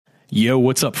Yo,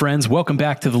 what's up, friends? Welcome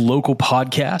back to the local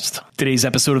podcast. Today's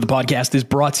episode of the podcast is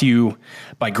brought to you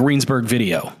by Greensburg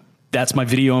Video. That's my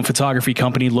video and photography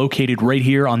company located right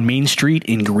here on Main Street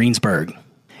in Greensburg.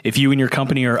 If you and your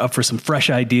company are up for some fresh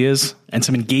ideas and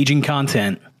some engaging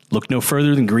content, look no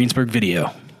further than Greensburg Video.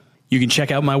 You can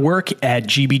check out my work at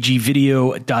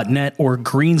gbgvideo.net or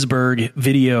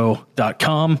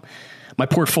greensburgvideo.com. My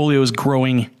portfolio is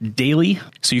growing daily,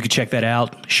 so you can check that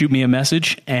out. Shoot me a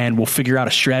message, and we'll figure out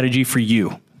a strategy for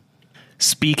you.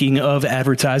 Speaking of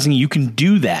advertising, you can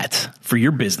do that for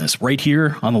your business right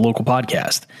here on the local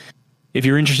podcast. If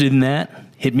you're interested in that,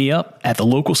 hit me up at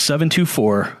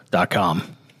thelocal724.com.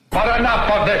 But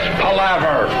enough of this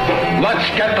palaver. Let's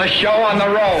get the show on the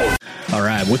road. All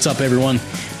right, what's up, everyone?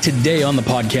 Today on the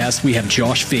podcast, we have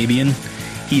Josh Fabian.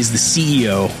 He is the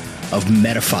CEO of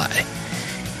Metafy.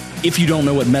 If you don't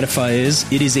know what Metafy is,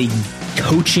 it is a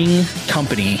coaching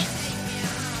company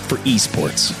for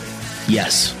esports.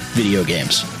 Yes, video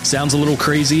games. Sounds a little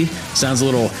crazy, sounds a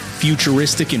little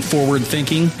futuristic and forward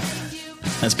thinking.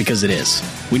 That's because it is.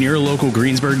 When you're a local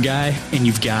Greensburg guy and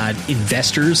you've got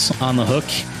investors on the hook,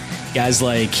 guys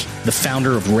like the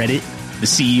founder of Reddit, the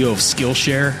CEO of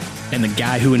Skillshare, and the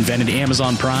guy who invented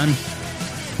Amazon Prime,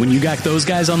 when you got those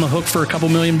guys on the hook for a couple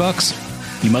 $1,000,000,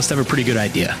 you must have a pretty good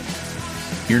idea.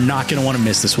 You're not going to want to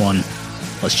miss this one.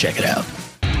 Let's check it out.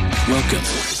 Welcome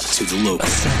to the Local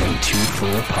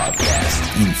 724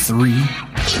 podcast in 3, 2,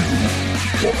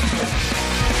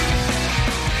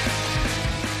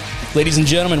 1. Ladies and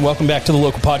gentlemen, welcome back to the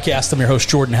Local podcast. I'm your host,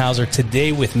 Jordan Hauser.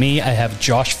 Today with me, I have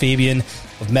Josh Fabian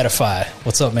of Metafy.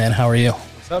 What's up, man? How are you?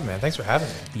 What's up, man? Thanks for having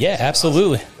me. Yeah,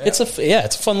 absolutely. Awesome.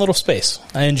 It's a fun little space.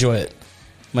 I enjoy it.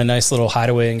 My nice little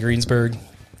hideaway in Greensburg.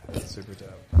 That's super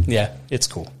dope. Yeah, it's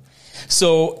cool.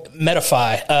 So,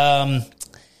 Metafy,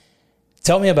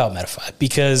 tell me about Metafy,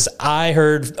 because I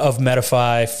heard of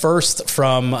Metafy first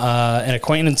from an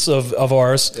acquaintance of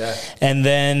ours, and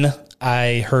then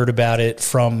I heard about it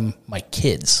from my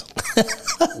kids.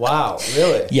 Wow,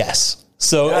 really? Yes.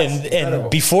 So, and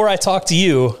before I talked to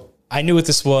you, I knew what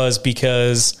this was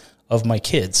because of my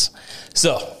kids.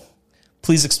 So,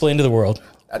 please explain to the world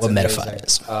what Metafy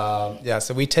is.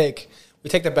 So we take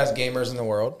the best gamers in the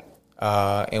world,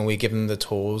 and we give them the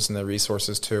tools and the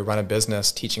resources to run a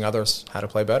business, teaching others how to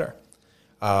play better.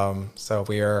 So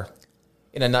we are,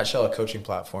 in a nutshell, a coaching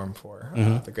platform for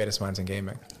the greatest minds in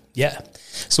gaming. Yeah.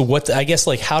 So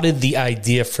how did the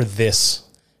idea for this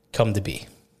come to be?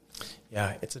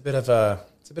 Yeah, it's a bit of a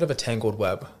tangled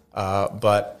web.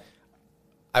 But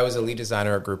I was a lead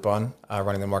designer at Groupon,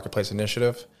 running the marketplace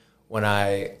initiative. When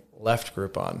I left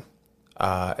Groupon,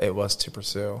 it was to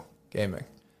pursue gaming.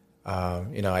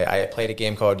 I played a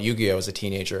game called Yu-Gi-Oh! As a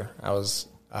teenager. I was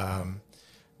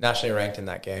nationally ranked in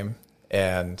that game,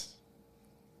 and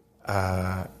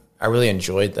I really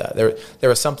enjoyed that. There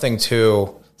was something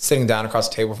to sitting down across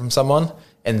the table from someone,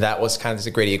 and that was kind of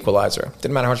a great equalizer.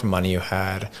 Didn't matter how much money you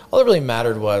had. All that really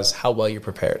mattered was how well you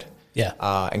prepared. Yeah.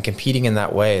 And competing in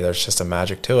that way, there's just a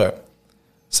magic to it.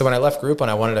 So when I left Groupon,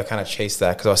 I wanted to kind of chase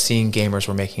that because I was seeing gamers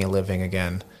were making a living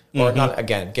again. Or not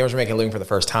again, gamers were making a living for the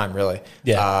first time, really,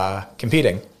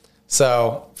 competing.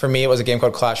 So for me, it was a game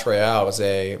called Clash Royale. It was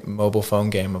a mobile phone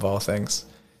game of all things.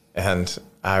 And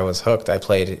I was hooked. I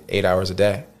played 8 hours a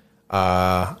day.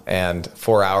 And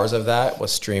 4 hours of that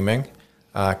was streaming.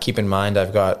 Keep in mind,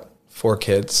 I've got 4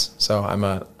 kids. So I'm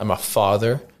a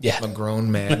father. Yeah. I'm a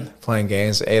grown man playing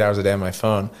games 8 hours a day on my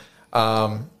phone.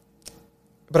 But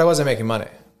I wasn't making money,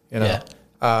 you know. Yeah.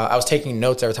 I was taking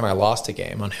notes every time I lost a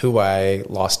game on who I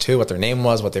lost to, what their name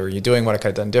was, what they were doing, what I could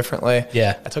have done differently.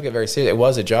 Yeah. I took it very seriously. It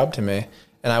was a job to me.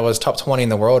 And I was top 20 in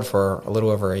the world for a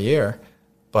little over a year,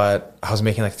 but I was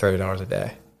making like $30 a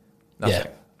day. Nothing. Yeah.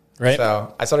 Right.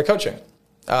 So I started coaching.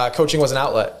 Coaching was an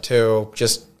outlet to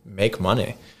just make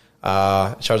money.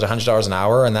 I charged $100 an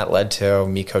hour, and that led to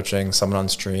me coaching someone on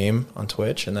stream on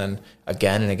Twitch, and then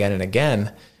again and again and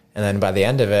again. And then by the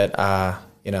end of it,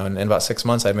 in about 6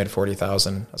 months, I'd made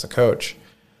 $40,000 as a coach,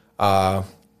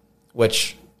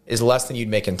 which is less than you'd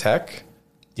make in tech.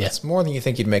 Yeah. It's more than you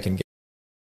think you'd make in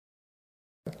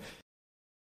gaming.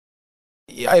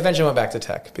 I eventually went back to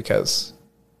tech because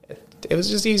it was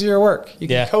just easier work. You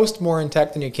can coast more in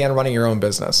tech than you can running your own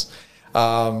business.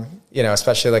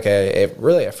 Especially like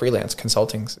a freelance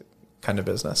consulting kind of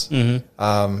business. Mm-hmm.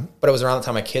 But it was around the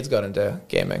time my kids got into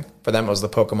gaming. For them, it was the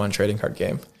Pokemon trading card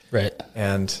game. Right.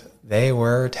 And they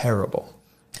were terrible.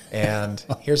 And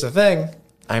here's the thing.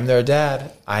 I'm their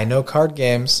dad. I know card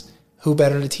games. Who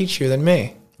better to teach you than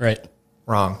me? Right.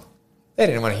 Wrong. They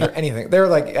didn't want to hear anything. They were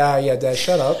like, yeah, Dad,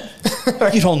 shut up.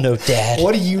 You don't know Dad.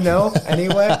 What do you know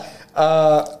anyway?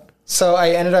 So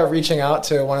I ended up reaching out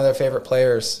to one of their favorite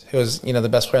players who was, the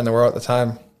best player in the world at the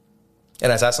time.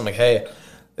 And I asked him, like, hey,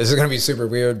 this is going to be super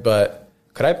weird, but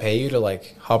could I pay you to,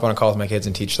 like, hop on a call with my kids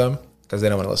and teach them? Because they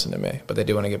don't want to listen to me, but they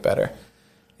do want to get better.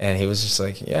 And he was just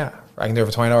like, yeah, I can do it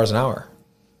for $20 an hour.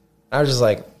 I was just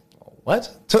like,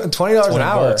 what? $20 an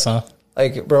hour? Bucks, huh?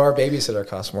 Like, bro, our babysitter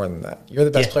costs more than that. You're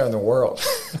the best player in the world.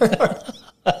 For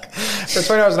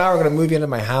 $20 an hour, I'm going to move you into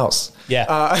my house.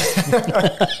 Yeah.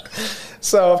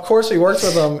 So, of course, we worked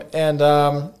with him,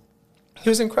 and he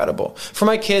was incredible. For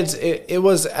my kids, it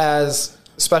was as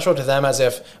special to them as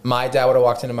if my dad would have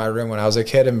walked into my room when I was a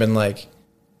kid and been like,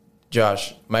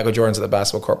 Josh, Michael Jordan's at the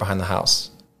basketball court behind the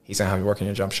house. He's going to have you working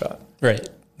your jump shot. Right.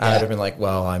 I would have been like,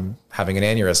 well, I'm having an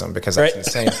aneurysm because that's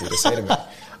insane for you to say to me.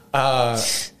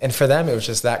 And for them, it was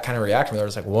just that kind of reaction. They were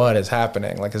just like, what is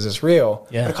happening? Like, is this real?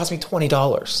 Yeah. But it cost me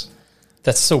 $20.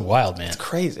 That's so wild, man. It's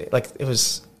crazy. Like, it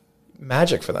was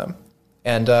magic for them.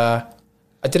 And I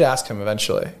did ask him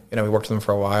eventually. We worked with him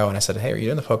for a while, and I said, hey, are you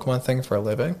doing the Pokemon thing for a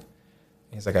living?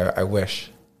 And he's like, I wish.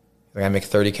 He's like, I make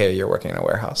 $30K a year working in a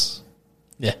warehouse.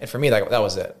 Yeah. And for me, that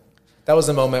was it. That was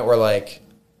the moment where, like,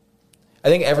 I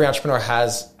think every entrepreneur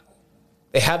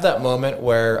they have that moment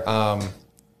where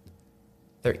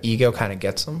their ego kind of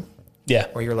gets them. Yeah.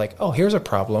 Where you're like, oh, here's a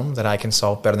problem that I can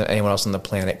solve better than anyone else on the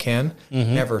planet can.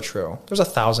 Mm-hmm. Never true. There's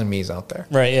 1,000 me's out there.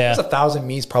 Right, yeah. There's 1,000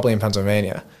 me's probably in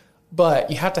Pennsylvania.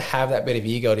 But you have to have that bit of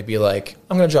ego to be like,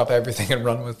 I'm going to drop everything and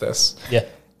run with this. Yeah.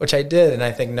 Which I did, and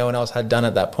I think no one else had done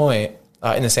at that point,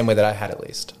 in the same way that I had at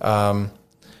least. That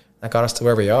got us to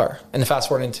where we are. And fast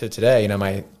forward into today,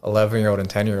 my 11-year-old and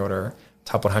 10-year-old are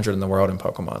top 100 in the world in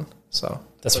Pokemon. So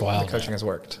that's wild. The coaching has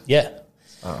worked. Yeah.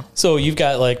 So you've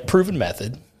got like proven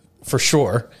method for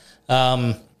sure.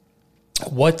 Where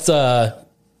is that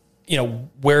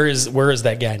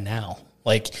guy now?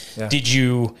 Like,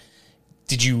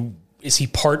 is he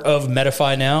part of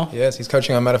Metafy now? Yes, he's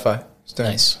coaching on Metafy. He's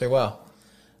doing pretty well.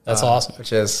 That's awesome.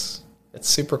 It's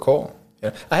super cool.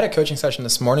 I had a coaching session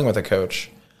this morning with a coach.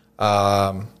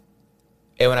 And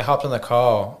when I hopped on the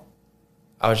call,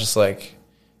 I was just like,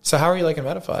 so how are you liking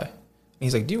Metafy? And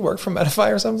he's like, do you work for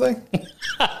Metafy or something?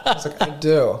 I was like, I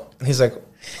do. And he's like,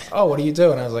 oh, what do you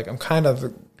do? And I was like, I'm kind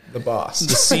of the boss.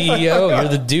 The CEO, you're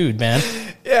the dude, man.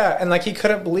 Yeah, and like he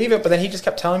couldn't believe it, but then he just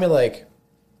kept telling me like,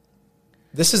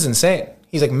 this is insane.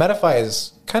 He's like, Metafy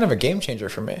is kind of a game changer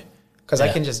for me. Because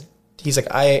I can just, he's like,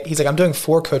 I'm doing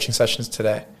 4 coaching sessions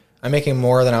today. I'm making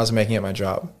more than I was making at my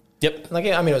job. Yep. Like,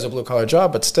 I mean, it was a blue collar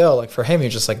job, but still, like for him,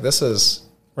 he's just like, this is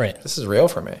real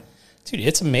for me. Dude,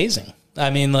 it's amazing. I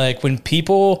mean, like when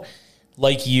people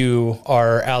like you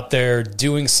are out there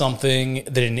doing something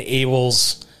that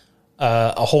enables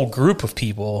a whole group of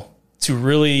people to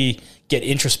really get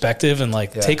introspective and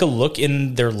like take a look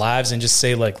in their lives and just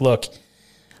say like, look,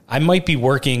 I might be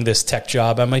working this tech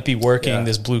job. I might be working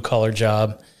this blue collar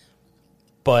job,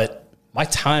 but my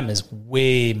time is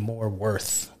way more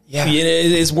worth. Yeah. It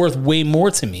is worth way more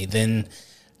to me than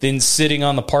sitting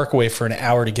on the parkway for an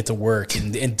hour to get to work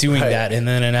and doing that and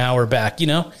then an hour back.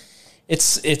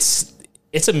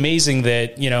 It's amazing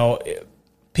that,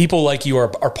 people like you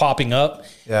are popping up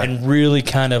and really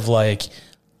kind of like,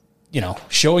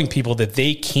 showing people that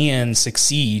they can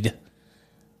succeed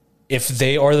if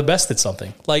they are the best at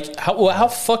something. Like how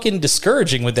fucking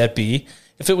discouraging would that be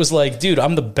if it was like, dude,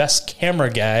 I'm the best camera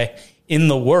guy in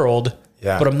the world,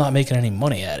 but I'm not making any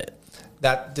money at it.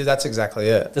 That's exactly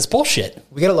it. That's bullshit.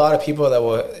 We get a lot of people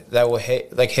that will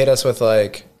hit us with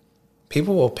like,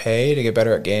 people will pay to get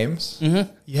better at games.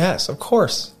 Mm-hmm. Yes, of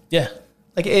course. Yeah.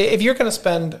 Like if you're going to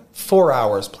spend 4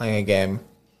 hours playing a game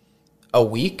a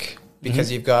week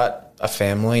because you've got a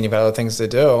family and you've got other things to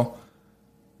do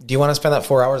you want to spend that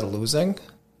 4 hours losing,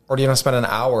 or do you want to spend an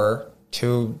hour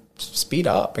to speed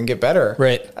up and get better?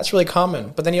 Right. That's really common.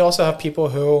 But then you also have people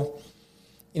who,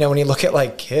 when you look at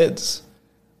like kids,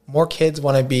 more kids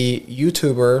want to be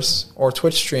YouTubers or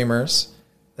Twitch streamers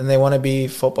than they want to be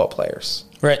football players.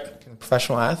 Right.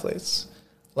 Professional athletes.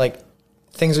 Like,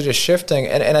 things are just shifting.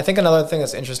 And I think another thing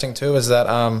that's interesting too is that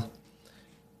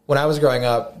when I was growing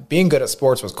up, being good at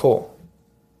sports was cool.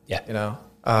 Yeah.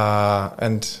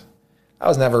 And I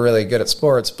was never really good at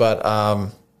sports, but I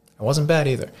wasn't bad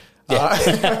either.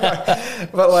 Yeah.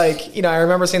 But like, I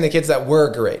remember seeing the kids that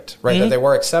were great, right? That they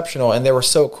were exceptional and they were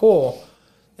so cool.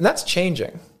 And that's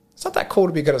changing. It's not that cool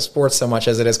to be good at sports so much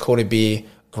as it is cool to be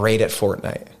great at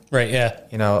Fortnite. Right, yeah.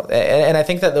 And I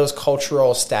think that those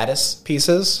cultural status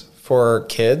pieces for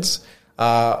kids,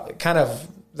 they're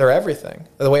everything.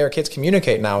 The way our kids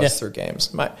communicate now is through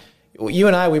games. You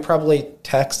and I, we probably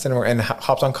text and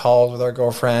hopped on calls with our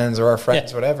girlfriends or our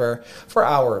friends, whatever, for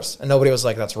hours. And nobody was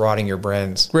like, that's rotting your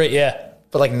brains. Right, yeah.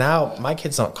 But like now, my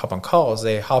kids don't hop on calls.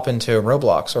 They hop into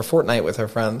Roblox or Fortnite with their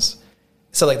friends.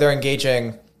 So like they're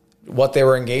engaging what they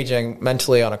were engaging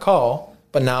mentally on a call,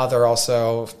 but now they're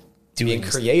also being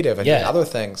creative and doing other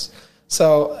things.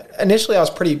 So initially I was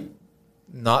pretty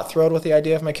not thrilled with the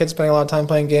idea of my kids spending a lot of time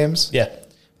playing games. Yeah.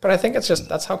 But I think it's just,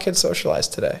 that's how kids socialize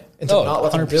today. And to not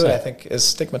let them do it, I think, is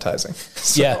stigmatizing.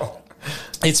 So. Yeah.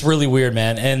 It's really weird,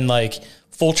 man. And like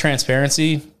full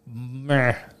transparency,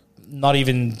 not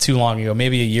even too long ago,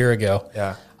 maybe a year ago.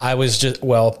 Yeah. I was just,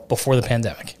 before the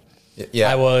pandemic.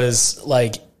 Yeah. I was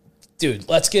like, dude,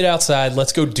 let's get outside.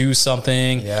 Let's go do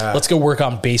something. Yeah. Let's go work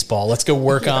on baseball. Let's go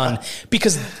work on,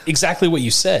 because exactly what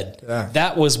you said,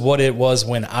 that was what it was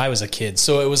when I was a kid.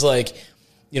 So it was like,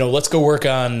 let's go work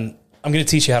on, I'm going to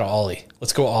teach you how to ollie.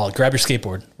 Let's go ollie. Grab your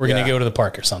skateboard. We're going to go to the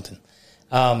park or something.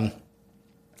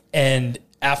 And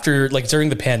after, like, during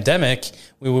the pandemic,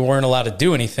 we weren't allowed to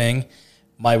do anything.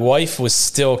 My wife was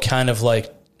still kind of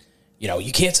like,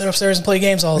 you can't sit upstairs and play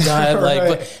games all the time.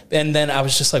 Like, and then I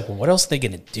was just like, well, what else are they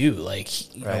going to do? Like,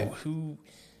 who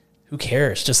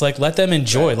cares? Just like, let them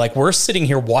enjoy. Like, we're sitting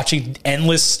here watching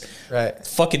endless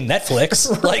fucking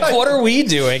Netflix. Like, what are we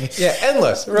doing? Yeah.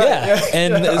 Endless. Right. Yeah.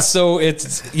 And so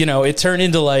it's, it turned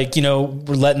into like,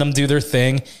 we're letting them do their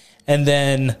thing. And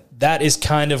then that is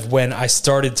kind of when I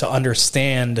started to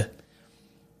understand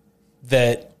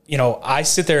that, I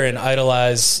sit there and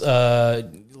idolize,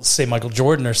 say Michael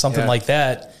Jordan or something like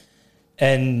that,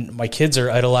 and my kids are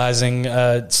idolizing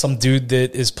some dude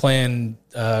that is playing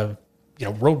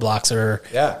Roblox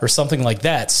or something like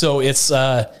that. So it's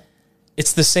the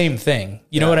same thing.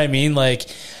 You know what I mean? Like,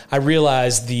 I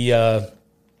realized the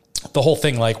whole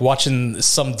thing, like watching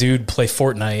some dude play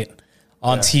Fortnite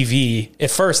on TV.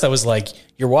 At first I was like,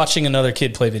 you're watching another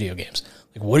kid play video games.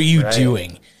 Like, what are you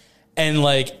doing? And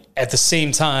like, at the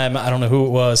same time, I don't know who it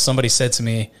was, somebody said to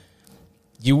me,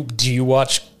 do you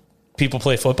watch people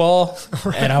play football?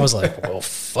 And I was like, well,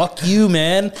 fuck you,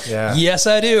 man. Yeah. Yes,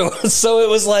 I do. So it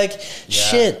was like,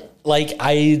 shit. Like,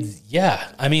 I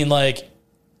mean, like,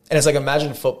 and it's like,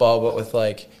 imagine football, but with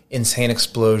like insane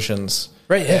explosions.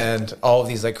 Right. Yeah. And all of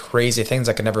these like crazy things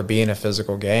that could never be in a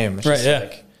physical game. It's just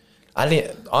like,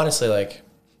 honestly, like,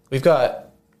 we've got,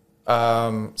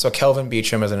 so Kelvin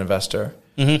Beacham is an investor.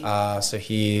 Mm-hmm. So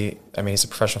he's a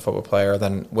professional football player.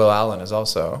 Then Will Allen is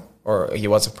also, or he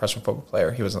was a professional football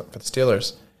player. He was for the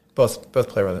Steelers. Both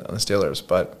play on the Steelers.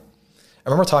 But I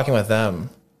remember talking with them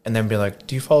and then being like,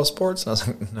 do you follow sports? And I was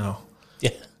like, no.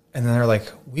 Yeah. And then they're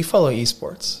like, we follow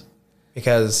esports,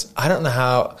 because I don't know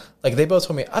how, like, they both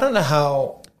told me, I don't know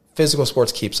how physical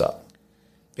sports keeps up,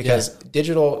 because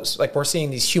digital, like, we're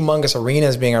seeing these humongous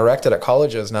arenas being erected at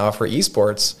colleges now for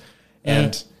esports.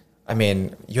 And I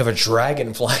mean, you have a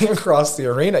dragon flying across the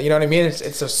arena. You know what I mean?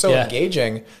 It's just so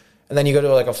engaging. And then you go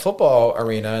to like a football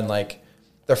arena and like,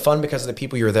 they're fun because of the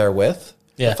people you're there with.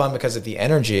 Yeah. They're fun because of the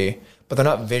energy, but they're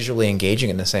not visually engaging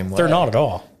in the same way. They're not at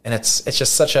all. And it's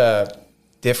just such a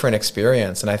different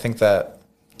experience. And I think that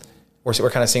we're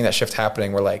kind of seeing that shift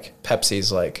happening where like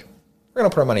Pepsi's like, we're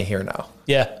going to put our money here now.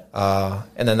 Yeah.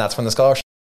 And then that's when the scholarship,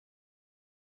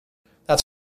 that's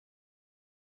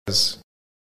just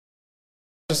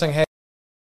saying, hey,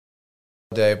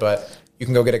 day, but you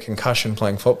can go get a concussion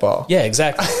playing football. Yeah,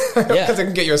 exactly. Because it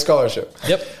can get you a scholarship.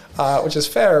 Yep. Which is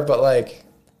fair, but like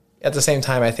at the same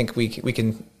time, I think we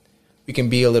can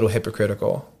be a little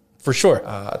hypocritical for sure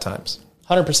at times.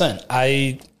 100%.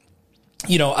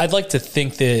 I'd like to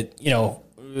think that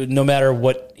no matter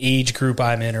what age group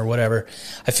I'm in or whatever,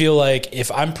 I feel like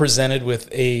if I'm presented with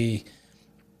a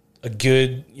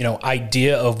good,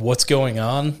 idea of what's going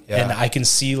on and I can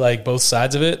see like both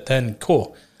sides of it, then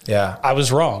cool. Yeah. I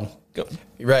was wrong.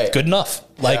 Right. Good enough.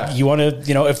 Like you want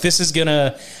to, if this is going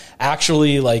to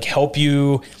actually like help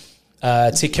you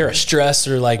take care of stress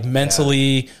or like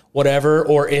mentally whatever,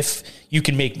 or if you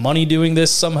can make money doing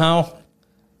this somehow,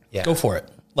 go for it.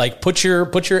 Like put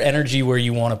your energy where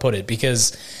you want to put it.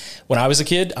 Because when I was a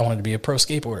kid, I wanted to be a pro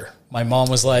skateboarder. My mom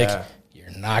was like,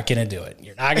 you're not going to do it.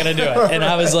 You're not going to do it. And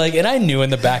I was like, and I knew in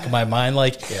the back of my mind,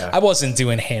 like I wasn't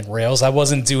doing handrails. I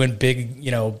wasn't doing big,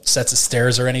 sets of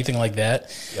stairs or anything like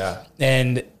that. Yeah.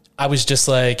 And I was just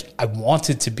like, I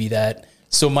wanted to be that.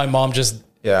 So my mom just,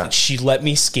 she let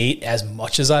me skate as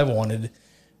much as I wanted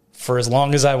for as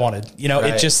long as I wanted,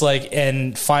 it just like,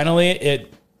 and finally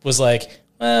it was like,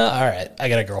 well, all right, I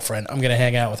got a girlfriend. I'm going to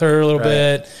hang out with her a little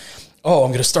bit. Oh,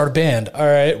 I'm going to start a band. All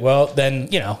right. Well, then,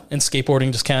 and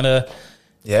skateboarding just kind of,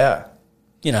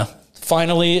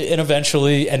 finally and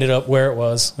eventually ended up where it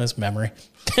was. It's memory.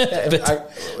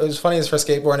 It was funny as for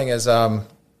skateboarding is,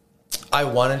 I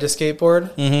wanted to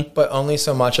skateboard, but only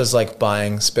so much as like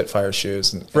buying Spitfire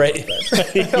shoes. And right. Dude,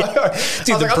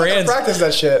 the brands, practice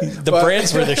that shit. The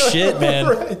brands were the shit, man.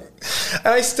 Right. And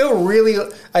I still really,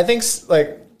 I think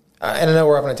like, and I know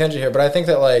we're off on a tangent here, but I think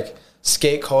that like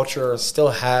skate culture still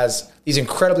has these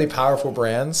incredibly powerful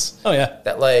brands. Oh yeah.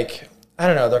 That like, I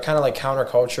don't know, they're kind of like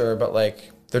counterculture, but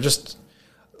like, they're just,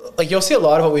 like you'll see a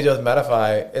lot of what we do with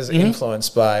Metafy is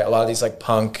influenced by a lot of these like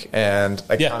punk and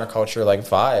like counterculture like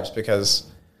vibes, because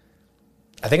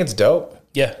I think it's dope.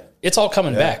 Yeah. It's all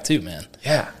coming back too, man.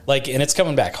 Yeah. Like, and it's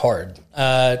coming back hard.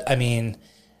 I mean,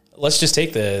 let's just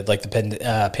take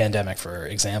the pandemic for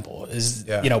example.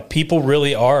 You know, people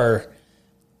really are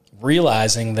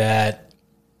realizing that,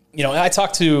 you know, I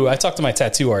talked to my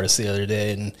tattoo artist the other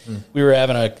day, and we were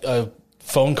having a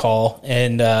phone call,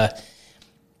 and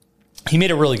he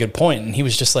made a really good point, and he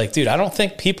was just like, dude, I don't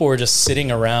think people are just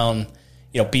sitting around,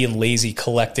 you know, being lazy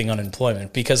collecting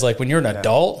unemployment, because like when you're an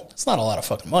adult, it's not a lot of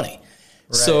fucking money.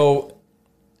 Right. So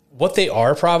what they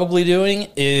are probably doing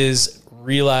is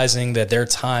realizing that their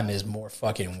time is more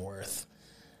fucking worth,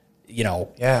 you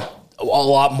know, a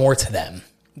lot more to them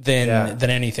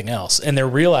than anything else. And they're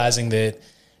realizing that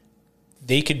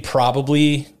they could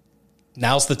probably,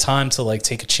 now's the time to like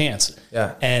take a chance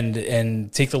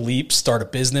and take the leap, start a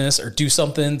business or do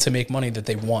something to make money that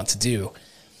they want to do.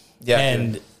 Yeah.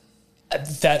 And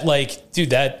that like, dude,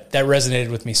 that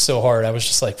resonated with me so hard. I was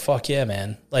just like, fuck yeah,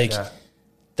 man. Like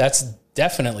that's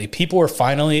definitely, people are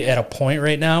finally at a point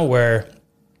right now where,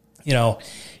 you know,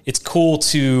 it's cool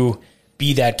to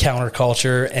be that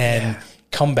counterculture and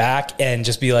come back and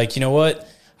just be like, you know what?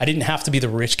 I didn't have to be the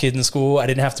rich kid in school. I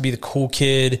didn't have to be the cool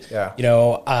kid. Yeah. You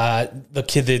know, the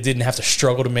kid that didn't have to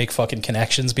struggle to make fucking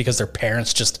connections because their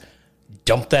parents just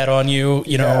dumped that on you.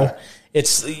 You know,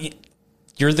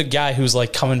 you're the guy who's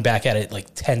like coming back at it like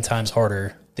 10 times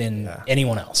harder than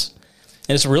anyone else.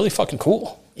 And it's really fucking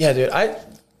cool. Yeah, dude.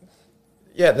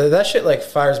 That shit like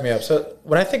fires me up. So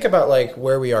when I think about like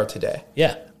where we are today,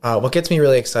 what gets me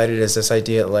really excited is this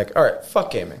idea like, all right,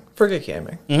 fuck gaming, forget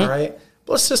gaming. All right.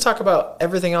 But let's just talk about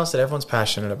everything else that everyone's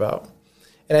passionate about.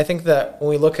 And I think that when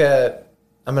we look at,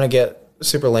 I'm going to get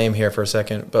super lame here for a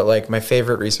second, but like my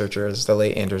favorite researcher is the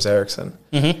late Anders Ericsson.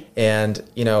 And,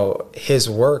 you know, his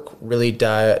work really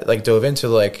dove into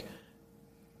like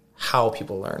how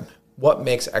people learn. What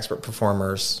makes expert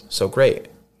performers so great?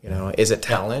 You know, is it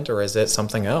talent or is it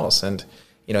something else? And,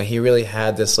 you know, he really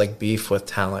had this like beef with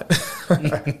talent.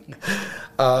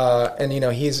 And, you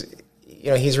know, he's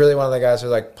really one of the guys who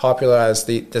like popularized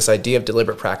this idea of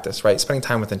deliberate practice, right? Spending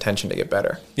time with intention to get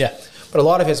better. Yeah. But a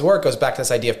lot of his work goes back to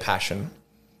this idea of passion,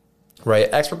 right?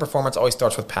 Expert performance always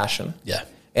starts with passion. Yeah.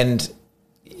 And,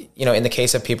 you know, in the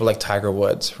case of people like Tiger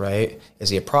Woods, right? Is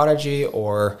he a prodigy,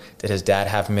 or did his dad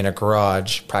have him in a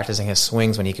garage practicing his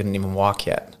swings when he couldn't even walk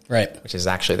yet? Right. Which is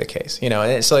actually the case, you know.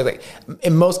 And it's like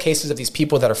in most cases of these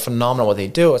people that are phenomenal at what they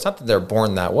do, it's not that they're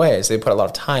born that way. It's they put a lot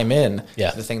of time in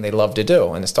to the thing they love to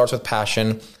do. And it starts with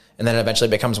passion, and then it eventually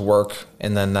becomes work.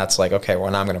 And then that's like, okay,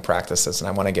 well, now I'm going to practice this and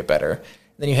I want to get better. And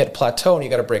then you hit a plateau and you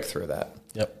got to break through that.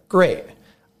 Yep. Great.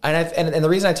 And the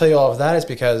reason I tell you all of that is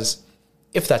because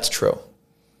if that's true,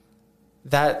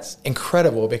 that's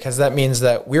incredible, because that means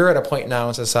that we're at a point now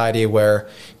in society where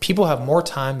people have more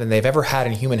time than they've ever had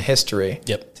in human history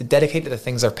to dedicate to the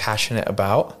things they're passionate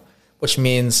about, which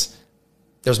means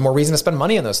there's more reason to spend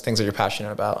money on those things that you're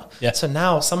passionate about. Yeah. So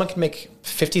now someone can make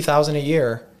 $50,000 a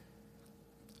year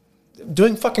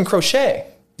doing fucking crochet.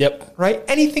 Yep. Right?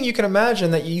 Anything you can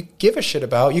imagine that you give a shit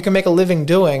about, you can make a living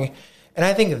doing. And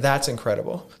I think that's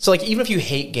incredible. So like, even if you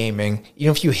hate gaming,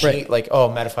 even if you hate like, oh,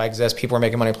 Metafy exists, people are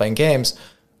making money playing games,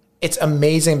 it's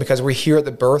amazing because we're here at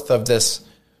the birth of this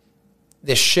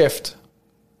shift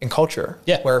in culture.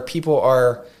 Yeah. Where people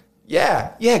are,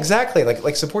 exactly.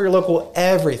 Like support your local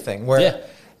everything. Where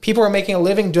people are making a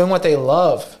living doing what they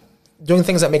love, doing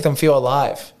things that make them feel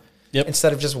alive. Yep.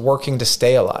 Instead of just working to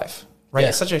stay alive. Right. Yeah.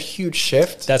 It's such a huge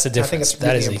shift. That's a difference. I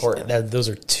think it's really important. Those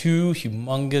are two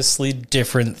humongously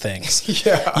different things.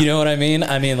 Yeah. You know what I mean?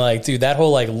 I mean, like, dude, that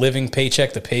whole like living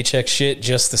paycheck to paycheck shit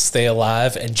just to stay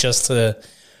alive and just to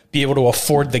be able to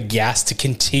afford the gas to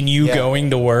continue going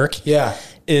to work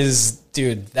is,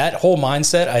 dude, that whole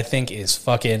mindset I think is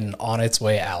fucking on its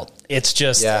way out. It's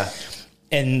just,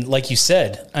 and like you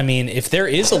said, I mean, if there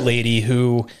is a lady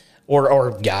who,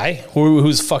 or guy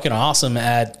who's fucking awesome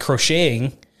at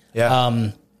crocheting,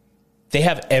 they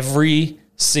have every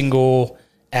single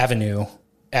avenue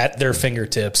at their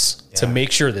fingertips to make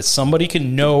sure that somebody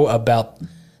can know about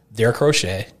their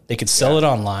crochet. They could sell it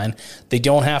online. They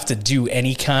don't have to do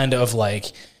any kind of like,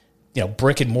 you know,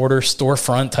 brick and mortar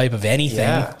storefront type of anything.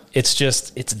 Yeah. It's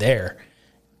just, it's there.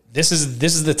 this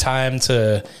is the time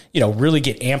to, really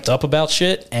get amped up about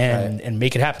shit and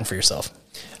make it happen for yourself.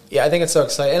 Yeah, I think it's so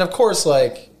exciting. And of course,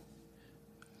 like,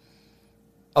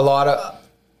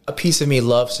 a piece of me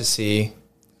loves to see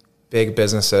big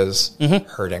businesses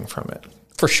hurting from it.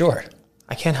 For sure.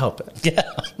 I can't help it. Yeah.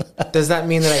 Does that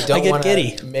mean that I don't want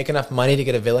to make enough money to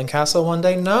get a villain castle one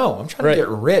day? No, I'm trying to get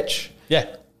rich.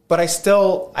 Yeah. But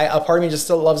a part of me just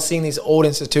still loves seeing these old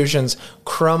institutions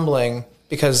crumbling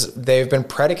because they've been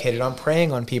predicated on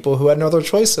preying on people who had no other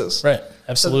choices. Right.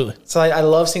 Absolutely. So I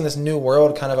love seeing this new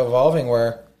world kind of evolving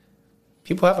where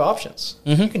people have options.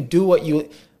 You can do what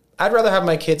I'd rather have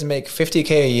my kids make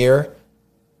 $50K a year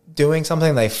doing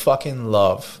something they fucking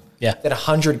love than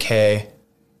 $100K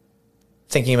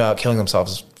thinking about killing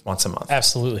themselves once a month.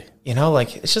 Absolutely.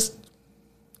 Like, it's just,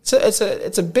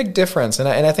 it's a big difference. And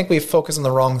I think we focus on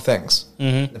the wrong things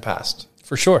in the past.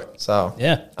 For sure. So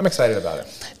yeah, I'm excited about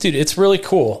it. Dude, it's really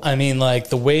cool. I mean, like,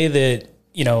 the way that,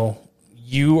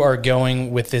 you are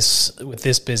going with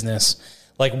this business,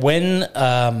 like, when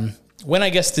I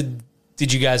guess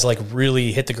did you guys like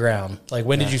really hit the ground? Like,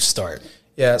 when did you start?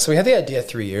 Yeah. So we had the idea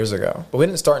 3 years ago, but we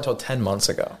didn't start until 10 months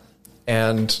ago.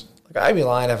 And like, I'd be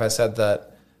lying if I said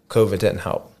that COVID didn't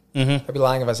help. I'd be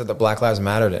lying if I said that Black Lives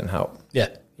Matter didn't help. Yeah.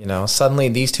 Suddenly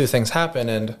these two things happen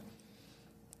and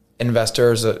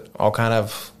investors all kind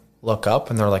of look up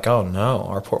and they're like, oh no,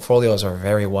 our portfolios are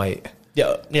very white.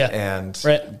 Yeah. Yeah.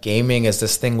 And gaming is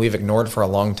this thing we've ignored for a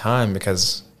long time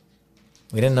because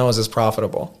we didn't know it was this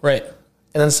profitable. Right.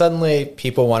 And then suddenly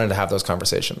people wanted to have those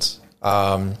conversations.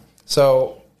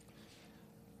 So,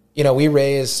 we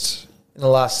raised, in the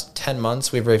last 10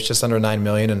 months, we've raised just under $9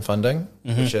 million in funding,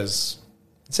 which is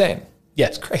insane. Yeah.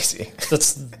 It's crazy.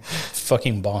 That's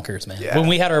fucking bonkers, man. Yeah. When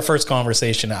we had our first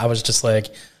conversation, I was just like,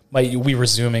 we were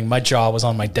Zooming. My jaw was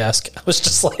on my desk. I was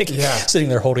just like sitting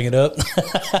there holding it up.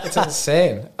 It's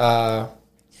insane.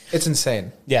 It's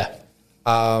insane. Yeah.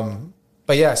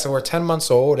 But yeah, so we're 10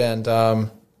 months old and,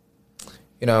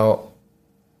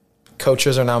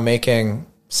 coaches are now making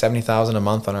 $70,000 a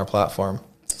month on our platform,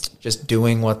 just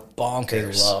doing what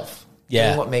they love. Yeah.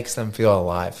 Doing what makes them feel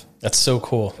alive. That's so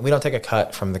cool. And we don't take a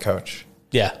cut from the coach.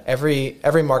 Yeah. Every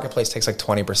marketplace takes like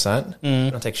 20%. We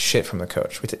don't take shit from the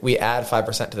coach. We add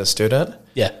 5% to the student.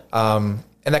 Yeah. And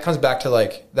that comes back to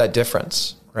like that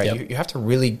difference, right? Yep. You have to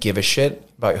really give a shit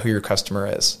about who your customer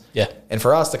is. Yeah. And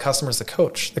for us, the customer is the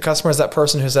coach. The customer is that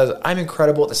person who says, I'm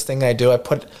incredible at this thing I do. I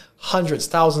put hundreds,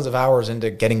 thousands of hours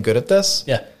into getting good at this.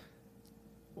 Yeah.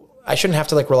 I shouldn't have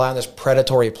to like rely on this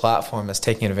predatory platform that's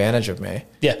taking advantage of me.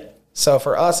 Yeah. So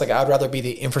for us, like, I'd rather be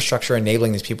the infrastructure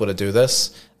enabling these people to do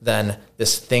this than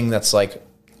this thing that's like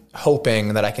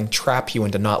hoping that I can trap you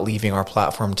into not leaving our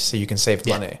platform so you can save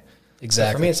money.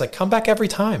 Exactly. So for me, it's like, come back every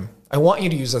time. I want you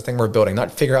to use the thing we're building,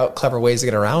 not figure out clever ways to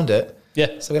get around it.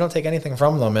 Yeah. So we don't take anything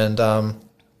from them. And I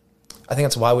think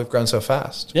that's why we've grown so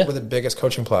fast. Yeah. We're the biggest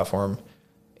coaching platform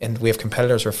and we have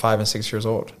competitors who are 5 and 6 years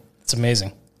old. It's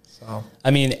amazing. So,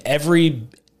 I mean,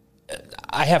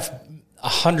 I have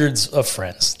hundreds of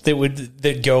friends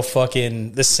that go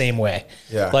fucking the same way.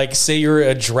 Yeah. Like, say you're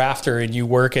a drafter and you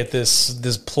work at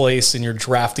this place and you're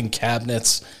drafting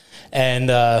cabinets and,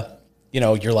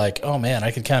 you're like, oh man,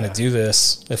 I could kind of do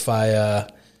this if I,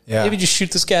 maybe just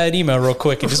shoot this guy an email real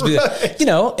quick and just be,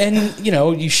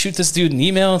 you shoot this dude an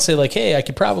email and say like, hey, I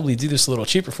could probably do this a little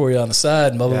cheaper for you on the side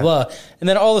and blah, blah, blah. And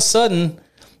then all of a sudden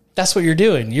that's what you're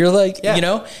doing. You're like,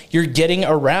 you're getting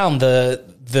around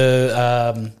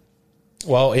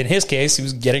well, in his case, he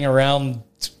was getting around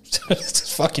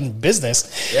fucking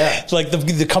business. Yeah. Like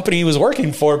the company he was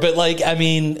working for. But like, I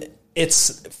mean,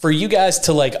 it's for you guys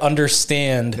to like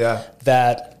understand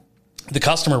that the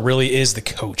customer really is the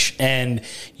coach and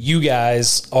you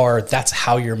guys that's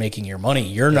how you're making your money.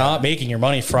 You're not making your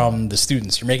money from the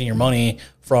students. You're making your money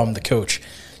from the coach.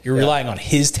 You're relying on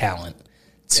his talent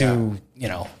to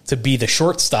be the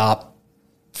shortstop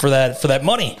for that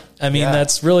money. I mean,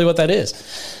 that's really what that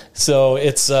is. So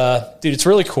it's, dude, it's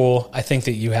really cool. I think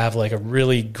that you have like a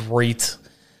really great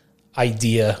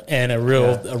idea and a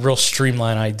real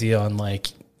streamlined idea on like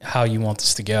how you want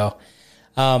this to go.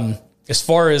 As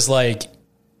far as like,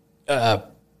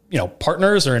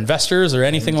 partners or investors or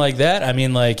anything like that. I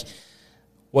mean, like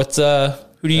who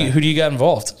do you got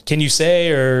involved? Can you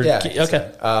say, or? Yeah.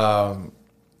 Okay.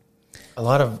 A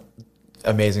lot of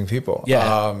amazing people.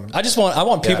 Yeah. I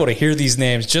want people to hear these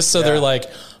names just so they're like,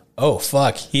 oh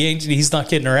fuck, he's not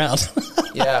kidding around.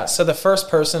 Yeah. So the first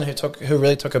person who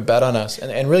really took a bet on us,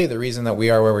 and really the reason that we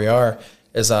are where we are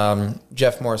is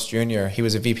Jeff Morris Jr. He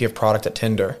was a VP of product at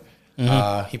Tinder.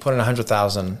 He put in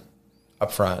 $100,000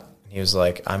 up front. He was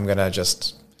like, I'm gonna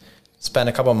just spend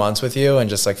a couple months with you and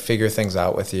just like figure things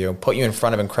out with you, put you in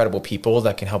front of incredible people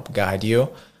that can help guide you.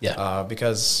 Yeah.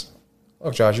 Because,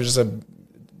 look, Josh, you're just a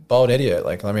bald idiot.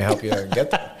 Like, let me help you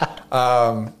get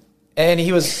there. And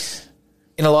he was,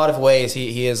 in a lot of ways,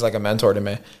 he is like a mentor to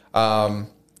me. And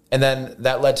then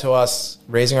that led to us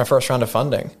raising our first round of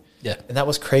funding. Yeah. And that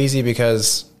was crazy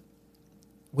because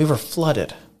we were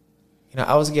flooded. You know,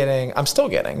 I'm still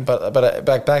getting, but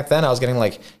back then I was getting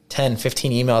like 10,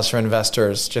 15 emails from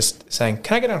investors just saying,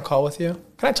 can I get on a call with you?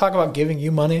 Can I talk about giving you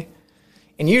money?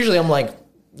 And usually I'm like,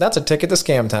 that's a ticket to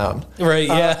Scam Town. Right,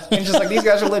 yeah. And just like, these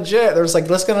guys are legit. They're just like,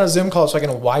 let's get on a Zoom call so I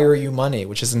can wire you money,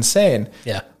 which is insane.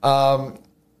 Yeah.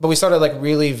 But we started like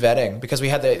really vetting because we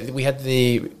had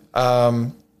the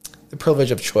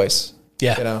privilege of choice.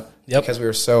 Yeah. You know, Yep. because we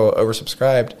were so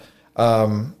oversubscribed.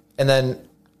 And then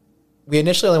we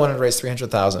initially only wanted to raise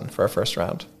 $300,000 for our first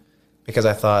round because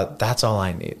I thought that's all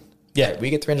I need. Yeah. Right, we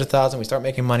get $300,000, we start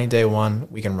making money day one,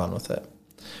 we can run with it.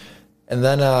 And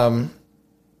then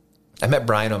I met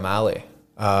Brian O'Malley.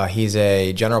 He's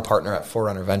a general partner at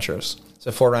Forerunner Ventures.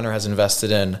 So Forerunner has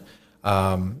invested in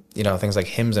things like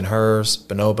Hims and Hers,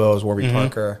 Bonobos, Warby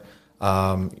Parker.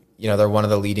 They're one of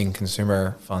the leading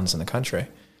consumer funds in the country.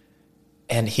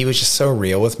 And he was just so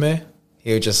real with me.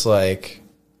 He was just like,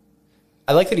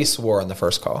 I like that he swore on the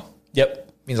first call.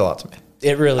 Yep. Means a lot to me.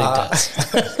 It really does.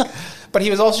 But he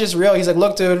was also just real. He's like,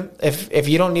 look, dude, if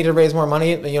you don't need to raise more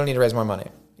money, then you don't need to raise more money.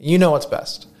 You know what's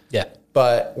best. Yeah.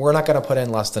 But we're not going to put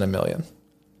in less than $1 million.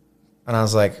 And I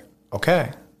was like,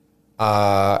 okay.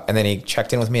 And then he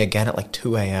checked in with me again at like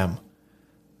 2 a.m.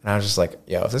 And I was just like,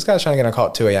 yo, if this guy's trying to get on a call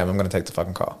at 2 a.m., I'm going to take the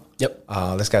fucking call. Yep.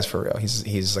 This guy's for real.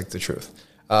 He's like the truth.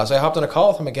 So I hopped on a call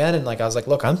with him again, and like I was like,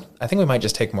 look, I think we might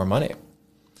just take more money.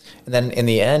 And then in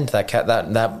the end,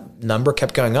 that number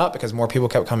kept going up because more people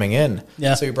kept coming in.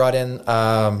 Yeah. So we brought in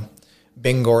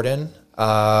Bing Gordon.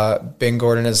 Bing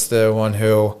Gordon is the one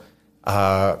who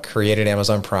created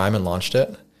Amazon Prime and launched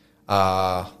it.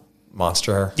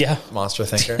 Monster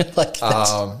thinker. Like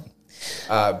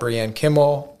Brienne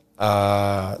Kimmel.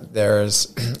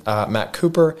 There's Matt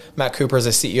Cooper. Matt Cooper is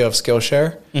the CEO of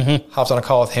Skillshare. Hopped on a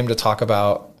call with him to talk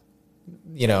about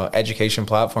education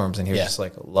platforms, and he was just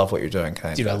like, love what you're doing.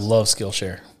 Dude, I love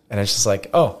Skillshare. And it's just like,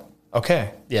 oh,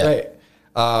 okay. Yeah. Great.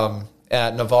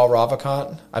 At Naval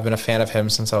Ravikant, I've been a fan of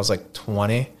him since I was like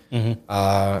 20.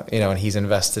 And he's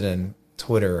invested in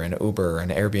Twitter and Uber and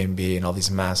Airbnb and all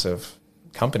these massive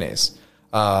companies.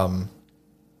 All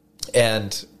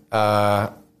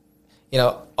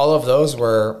of those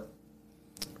were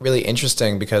really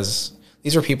interesting because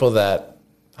these were people that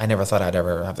I never thought I'd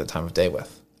ever have the time of day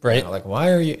with. Right. Like,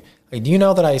 why are you, like, do you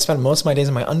know that I spend most of my days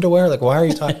in my underwear? Like, why are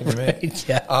you talking to me? Right,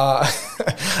 yeah.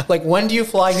 Like, when do you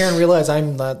fly here and realize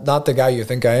I'm not the guy you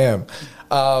think I am?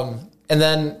 And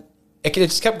then it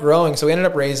just kept growing. So we ended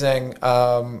up raising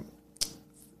a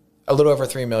little over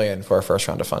 $3 million for our first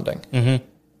round of funding.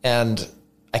 And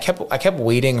I kept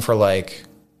waiting for like,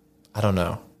 I don't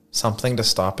know, something to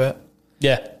stop it.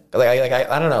 Yeah.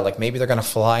 I don't know, like maybe they're going to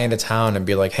fly into town and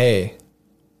be like, hey,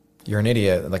 you're an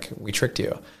idiot. Like, we tricked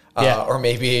you. Or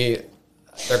maybe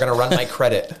they're going to run my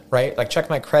credit, right? Like, check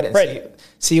my credit and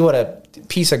see what a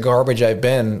piece of garbage I've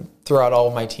been throughout all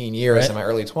of my teen years in my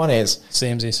early 20s.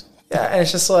 Samesies. Yeah, and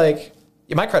it's just like,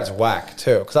 my credit's whack,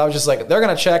 too. Because I was just like, they're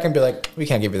going to check and be like, we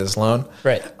can't give you this loan.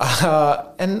 Right.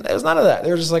 And it was none of that.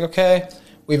 They were just like, okay,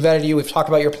 we vetted you. We've talked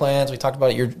about your plans. We talked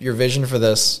about your vision for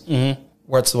this.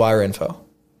 Where's the wire info?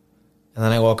 And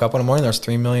then I woke up one morning, there's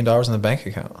 $3 million in the bank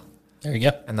account. There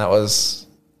you go. And that was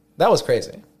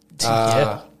crazy.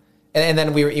 And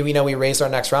then we raised our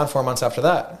next round 4 months after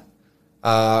that.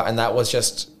 And that was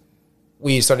just,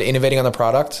 we started innovating on the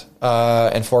product.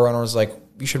 And Forerunner was like,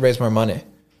 you should raise more money.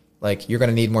 Like, you're going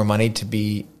to need more money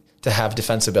to have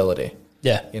defensibility.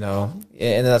 Yeah.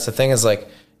 And that's the thing is, like,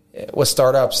 with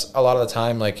startups, a lot of the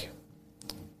time, like,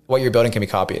 what you're building can be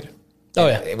copied. Oh,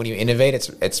 yeah. When you innovate,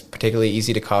 it's particularly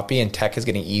easy to copy, and tech is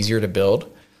getting easier to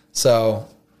build. So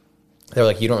they're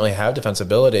like, you don't really have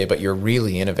defensibility, but you're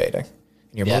really innovating. And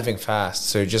you're moving fast.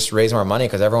 So just raise more money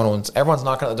because everyone's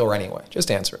knocking at the door anyway.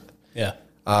 Just answer it. Yeah.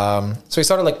 So we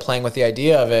started like playing with the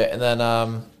idea of it. And then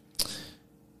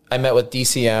I met with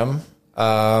DCM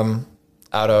out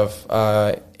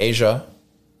of Asia.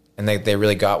 And they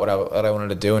really got what I wanted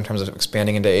to do in terms of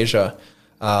expanding into Asia.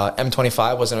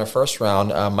 M25 was in our first round.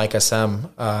 Mike SM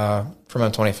from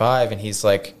M25. And he's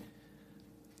like,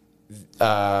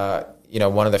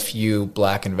 one of the few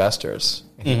black investors.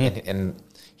 And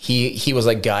he was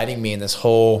like guiding me in this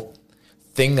whole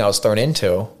thing that I was thrown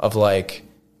into of like,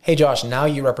 hey, Josh, now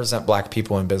you represent black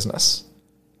people in business.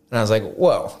 And I was like,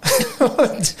 whoa,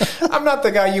 I'm not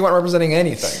the guy you want representing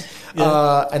anything.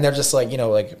 And they're just like,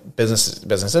 like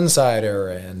Business Insider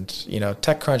and,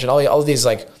 TechCrunch and all of these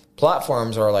like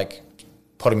platforms are like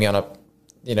putting me on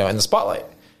in the spotlight.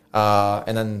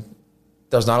 And then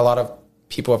there's not a lot of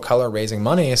people of color raising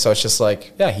money. So it's just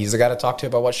like, yeah, he's the guy to talk to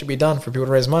about what should be done for people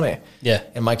to raise money. Yeah.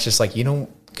 And Mike's just like, you don't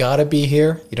gotta be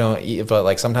here. But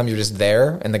like sometimes you're just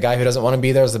there, and the guy who doesn't want to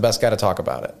be there is the best guy to talk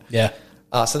about it. Yeah.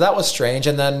 So that was strange.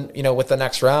 And then, with the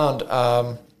next round,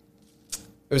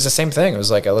 it was the same thing. It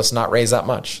was like, let's not raise that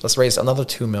much. Let's raise another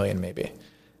 2 million maybe.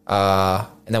 And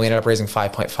then we ended up raising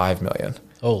 5.5 million.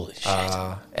 Holy shit.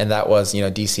 And that was,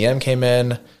 DCM came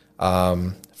in,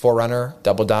 Forerunner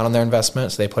doubled down on their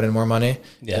investment, so they put in more money.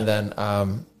 Yeah. And then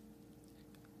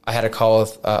I had a call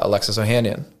with Alexis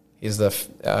Ohanian. He's the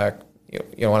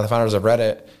one of the founders of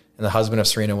Reddit and the husband of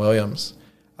Serena Williams.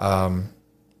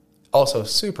 Also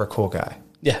super cool guy.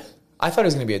 Yeah. I thought he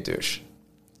was going to be a douche.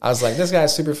 I was like, this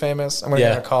guy's super famous. I'm going to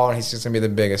get a call, and he's just going to be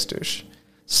the biggest douche.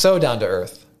 So down to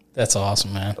earth. That's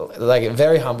awesome, man. Like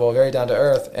very humble, very down to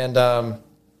earth. And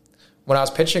when I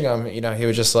was pitching him, he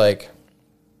was just like,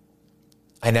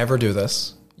 I never do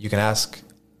this. You can ask,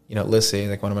 Lissy,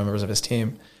 like one of my members of his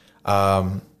team. But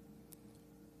I'm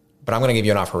going to give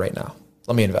you an offer right now.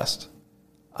 Let me invest.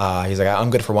 He's like, I'm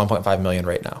good for 1.5 million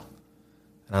right now.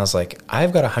 And I was like,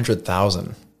 I've got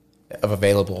 100,000 of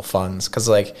available funds. Cause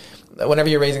like whenever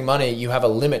you're raising money, you have a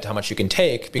limit to how much you can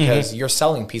take because you're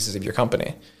selling pieces of your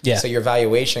company. Yeah. So your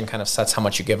valuation kind of sets how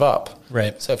much you give up.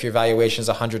 Right. So if your valuation is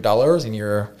 $100 and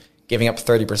you're giving up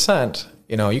 30%,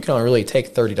 you can only really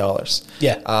take $30.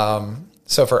 Yeah.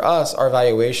 So for us, our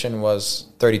valuation was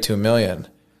 32 million.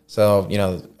 So,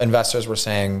 investors were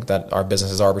saying that our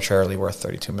business is arbitrarily worth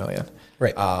 32 million.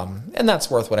 Right. And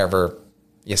that's worth whatever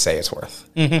you say it's worth.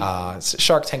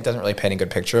 Shark Tank doesn't really paint a good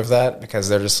picture of that because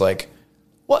they're just like,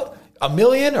 what? $1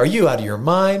 million? Are you out of your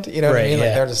mind? You know what I mean?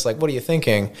 Like they're just like, what are you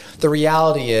thinking? The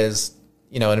reality is,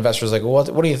 investors are like, well,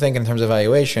 what do you think in terms of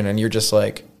valuation? And you're just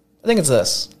like, I think it's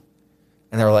this.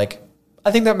 And they're like,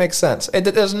 I think that makes sense.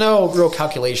 There's no real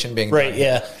calculation being done. Right,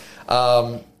 yeah.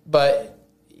 But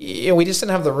we just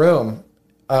didn't have the room.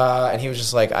 And he was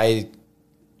just like, I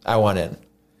want in.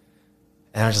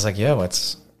 And I was just like,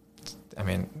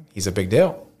 he's a big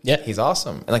deal. Yeah. He's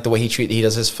awesome. And like the way he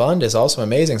does his fund is also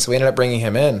amazing. So we ended up bringing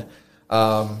him in.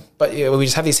 But we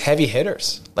just have these heavy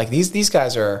hitters. Like these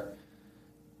guys are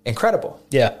incredible.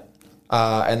 Yeah.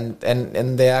 And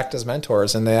they act as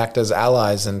mentors and they act as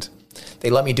allies and they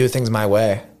let me do things my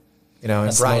way.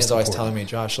 And Brian's always telling me,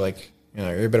 Josh, like,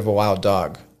 you're a bit of a wild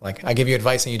dog. Like I give you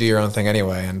advice and you do your own thing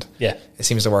anyway. And yeah, it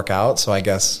seems to work out. So I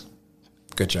guess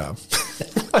good job.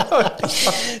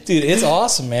 Dude, it's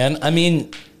awesome, man. I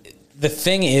mean, the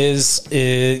thing is,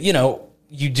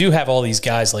 you do have all these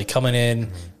guys like coming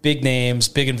in, big names,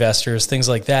 big investors, things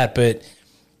like that. But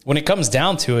when it comes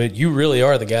down to it, you really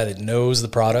are the guy that knows the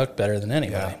product better than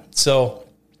anybody. Yeah. So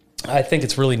I think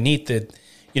it's really neat that,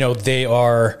 they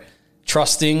are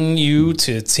trusting you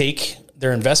to take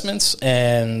their investments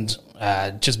and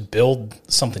just build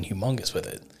something humongous with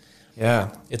it.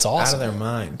 Yeah. It's awesome. Out of their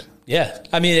mind. Yeah.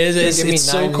 I mean, it's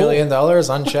so cool. $9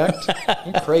 million unchecked?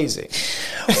 You're crazy.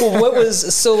 Well,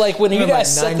 when you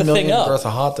guys set the thing up. Worth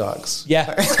of hot dogs.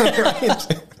 Yeah.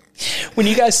 When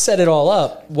you guys set it all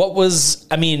up,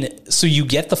 so you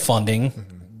get the funding.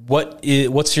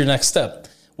 What's your next step?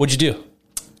 What'd you do?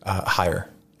 Hire.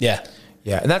 Yeah.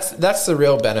 Yeah. And that's the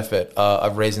real benefit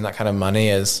of raising that kind of money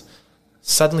is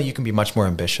suddenly you can be much more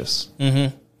ambitious.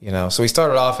 Mm-hmm. So we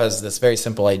started off as this very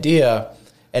simple idea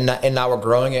and now we're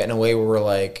growing it in a way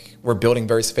where we're building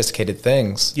very sophisticated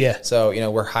things. Yeah. So,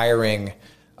 we're hiring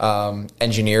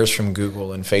engineers from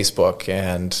Google and Facebook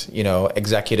and,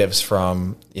 executives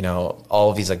from,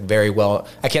 all of these very well,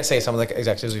 I can't say some of the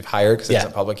executives we've hired because it's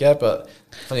not public yet, but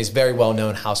from these very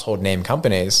well-known household name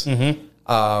companies,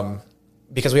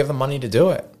 because we have the money to do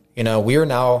it. We're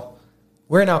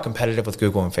now competitive with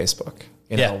Google and Facebook.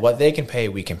 What they can pay,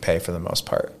 we can pay for the most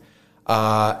part.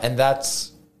 And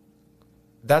that's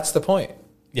the point.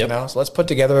 Yep. So let's put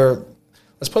together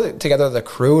the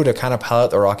crew to kind of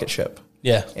pilot the rocket ship.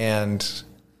 Yeah. And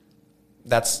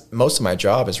that's most of my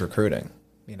job is recruiting.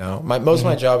 Most of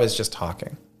my job is just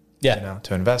talking. Yeah.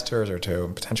 To investors or to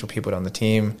potential people on the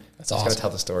team. That's awesome. Just got to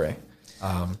tell the story.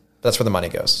 That's where the money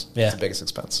goes. Yeah. It's the biggest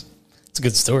expense. It's a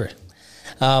good story.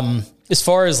 As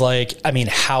far as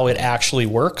how it actually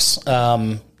works,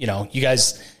 you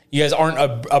guys aren't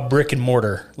a brick and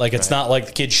mortar. It's not like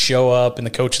the kids show up and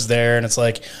the coach is there and it's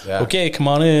like, okay, come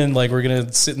on in. We're going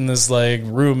to sit in this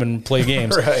room and play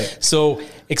games. Right. So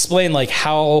explain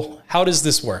how does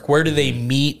this work? Where do they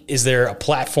meet? Is there a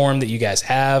platform that you guys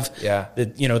have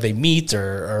that, they meet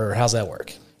or how's that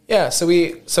work? Yeah, so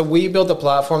we build a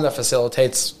platform that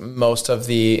facilitates most of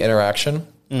the interaction.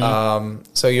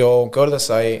 So you'll go to the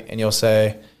site and you'll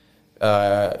say,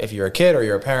 if you're a kid or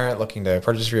you're a parent looking to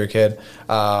purchase for your kid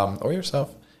or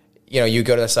yourself, you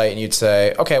go to the site and you'd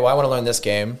say, okay, well, I want to learn this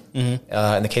game. In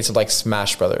the case of like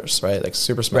Smash Brothers, right? Like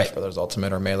Super Smash Brothers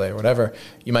Ultimate or Melee or whatever,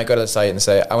 you might go to the site and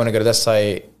say, I want to go to this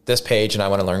site, this page, and I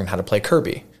want to learn how to play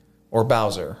Kirby or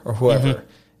Bowser or whoever.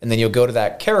 And then you'll go to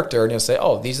that character and you'll say,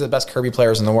 oh, these are the best Kirby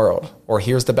players in the world. Or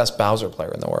here's the best Bowser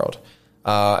player in the world.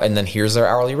 And then here's their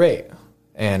hourly rate.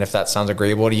 And if that sounds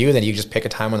agreeable to you, then you just pick a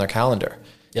time on their calendar.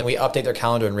 And we update their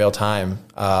calendar in real time.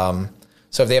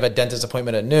 So if they have a dentist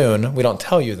appointment at noon, we don't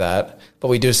tell you that. But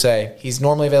we do say, he's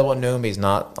normally available at noon, but he's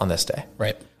not on this day.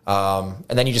 Right. And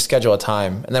then you just schedule a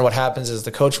time. And then what happens is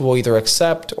the coach will either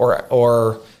accept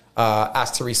or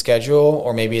ask to reschedule.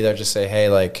 Or maybe they'll just say, hey,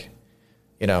 like,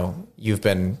 you've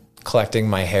been collecting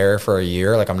my hair for a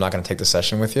year. Like, I'm not going to take the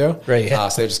session with you. Right. Yeah.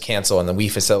 So they just cancel, and then we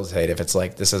facilitate if it's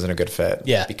like, this isn't a good fit.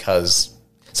 Yeah. Because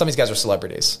some of these guys are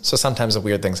celebrities. So sometimes the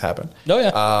weird things happen. Oh,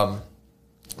 yeah.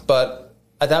 But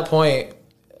at that point,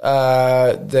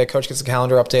 the coach gets a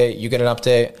calendar update, you get an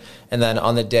update, and then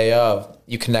on the day of,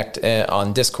 you connect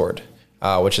on Discord,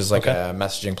 which is like a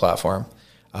messaging platform.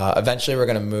 Eventually, we're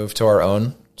going to move to our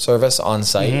own service on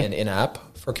site and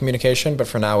in-app for communication, but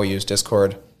for now we use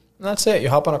Discord. And that's it. You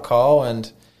hop on a call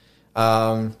and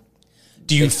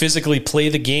do you physically play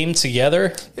the game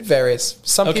together? It varies.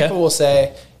 Some people will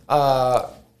say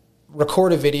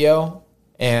record a video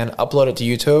and upload it to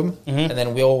YouTube, and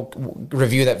then we'll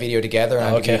review that video together and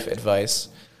I'll give you advice.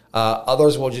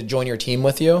 Others will just join your team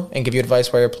with you and give you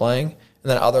advice while you're playing,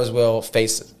 and then others will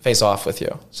face off with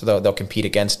you, so they'll compete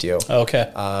against you.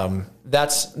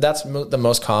 That's the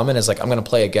most common is like, I'm going to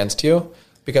play against you.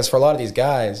 Because for a lot of these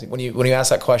guys, when you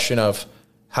ask that question of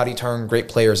how do you turn great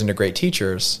players into great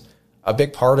teachers, a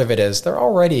big part of it is they're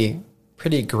already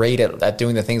pretty great at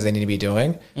doing the things they need to be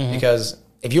doing. Because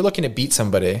if you're looking to beat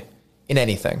somebody in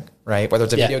anything, right, whether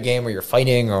it's a video game or you're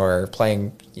fighting or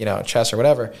playing, chess or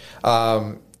whatever,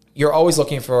 you're always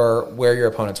looking for where your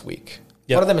opponent's weak.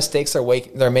 What are the mistakes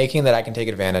they're making that I can take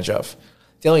advantage of?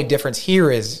 The only difference here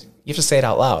is you have to say it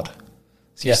out loud.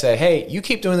 So you say, hey, you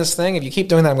keep doing this thing. If you keep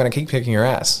doing that, I'm going to keep kicking your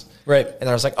ass. Right. And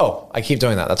I was like, oh, I keep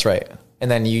doing that. That's right.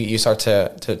 And then you start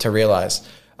to realize.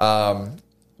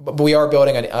 But we are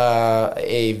building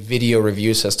a video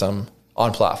review system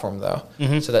on platform, though,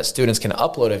 so that students can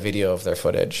upload a video of their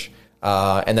footage.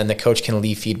 And then the coach can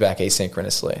leave feedback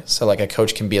asynchronously. So like a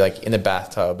coach can be like in the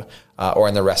bathtub or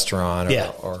in the restaurant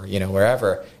or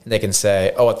wherever. And they can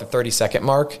say, oh, at the 30-second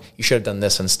mark, you should have done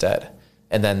this instead.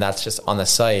 And then that's just on the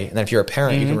site. And then if you're a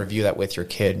parent, you can review that with your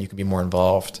kid and you can be more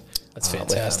involved. That's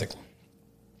fantastic.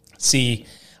 See,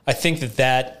 I think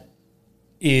that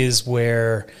is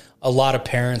where a lot of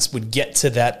parents would get to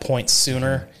that point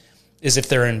sooner, is if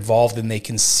they're involved and they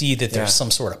can see that there's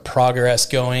some sort of progress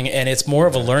going. And it's more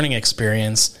of a learning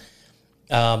experience.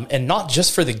 And not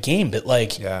just for the game, but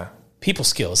like people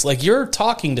skills. Like you're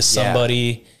talking to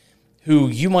somebody who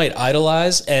you might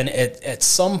idolize. And at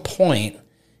some point,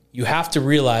 you have to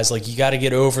realize, like, you got to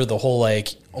get over the whole, like,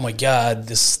 oh my God,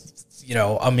 this,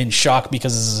 I'm in shock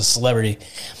because this is a celebrity.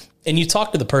 And you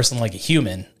talk to the person like a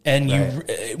human. And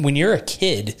when you're a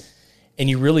kid and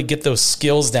you really get those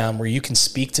skills down where you can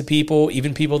speak to people,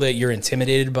 even people that you're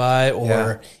intimidated by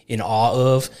or in awe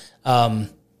of,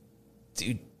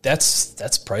 dude,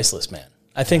 that's priceless, man.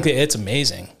 I think that it's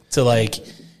amazing to, like,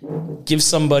 give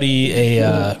somebody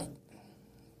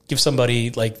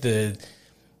like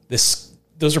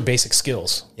those are basic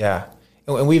skills. Yeah.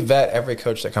 And we vet every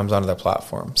coach that comes onto the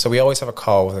platform. So we always have a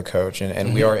call with a coach,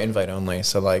 and we are invite only.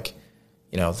 So like,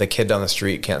 the kid down the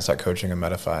street can't start coaching in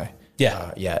Metafy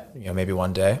yet, maybe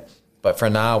one day. But for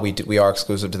now, we are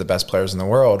exclusive to the best players in the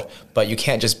world. But you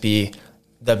can't just be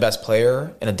the best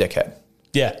player and a dickhead.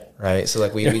 Yeah. Right? So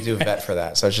like we do vet for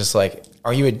that. So it's just like,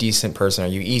 are you a decent person? Are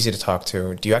you easy to talk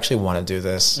to? Do you actually want to do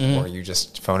this? Or are you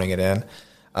just phoning it in?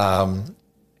 And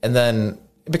then,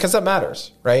 because that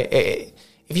matters, right?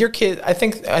 If your kid, I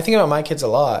think about my kids a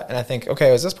lot, and I think,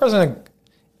 okay, is this person,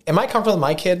 am I comfortable with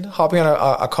my kid hopping on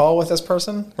a call with this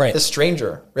person? Right. This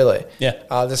stranger, really.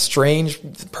 Yeah. This strange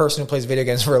person who plays video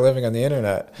games for a living on the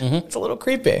internet. It's a little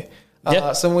creepy.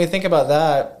 So when we think about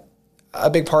that,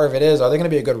 a big part of it is, are they going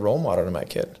to be a good role model to my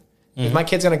kid? If my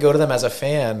kid's going to go to them as a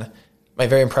fan, my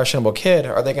very impressionable kid,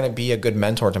 are they going to be a good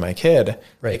mentor to my kid?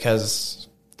 Right. Because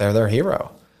they're their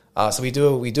hero. So we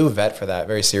do vet for that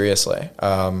very seriously.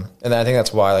 And I think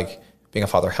that's why, like, being a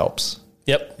father helps.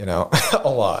 Yep. A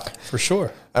lot. For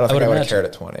sure. I don't think I would have cared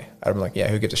at 20. I'd have been like, yeah,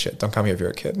 who gives a shit? Don't come here if you're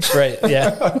a kid. Right,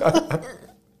 yeah.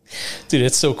 Dude,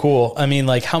 it's so cool. I mean,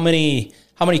 like how many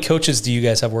coaches do you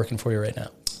guys have working for you right now?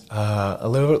 A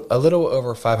little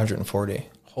over 540.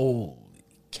 Holy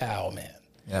cow, man.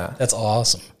 Yeah. That's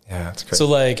awesome. Yeah, it's crazy. So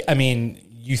like, I mean,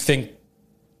 you think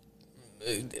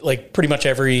like pretty much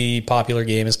every popular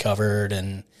game is covered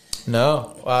and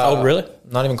no. Oh, really?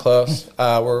 Not even close.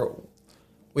 We're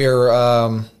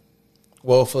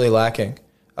woefully lacking.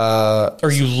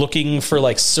 Are you looking for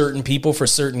like certain people for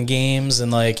certain games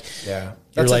and like yeah.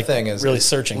 You're That's like the thing is really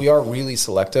searching. We are really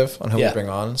selective on who we bring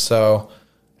on. So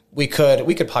we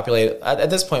could populate at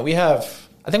this point.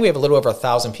 I think we have a little over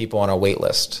 1,000 people on our wait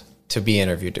list to be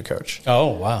interviewed to coach. Oh,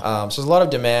 wow. So there's a lot of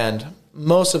demand.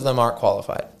 Most of them aren't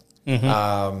qualified.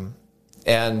 Mm-hmm.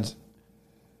 And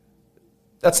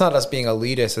that's not us being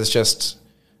elitist. It's just,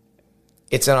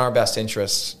 it's in our best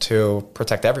interest to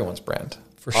protect everyone's brand.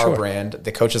 For sure. Our brand,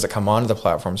 the coaches that come onto the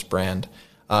platform's brand.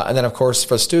 And then, of course,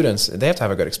 for students, they have to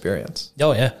have a good experience.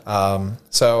 Oh, yeah.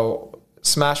 So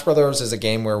Smash Brothers is a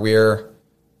game where we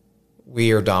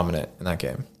are dominant in that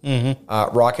game.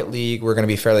 Mm-hmm. Rocket League, we're going to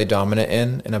be fairly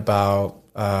dominant in about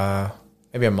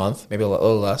maybe a month, maybe a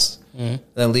little less. Mm-hmm. And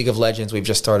then League of Legends, we've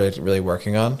just started really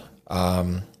working on.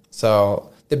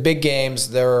 So the big games,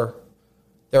 they're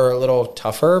a little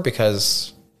tougher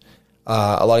because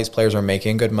a lot of these players are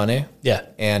making good money. Yeah.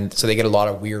 And so they get a lot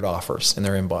of weird offers in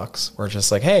their inbox where it's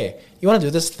just like, hey, you want to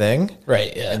do this thing?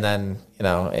 Right, yeah. And then,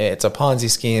 it's a Ponzi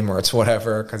scheme or it's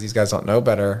whatever because these guys don't know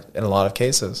better in a lot of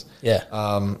cases. Yeah.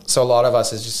 So a lot of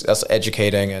us is just us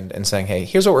educating and saying, hey,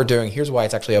 here's what we're doing. Here's why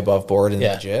it's actually above board and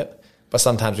legit. But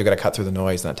sometimes we've got to cut through the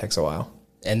noise and that takes a while.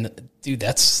 And, dude,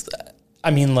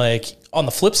 like, on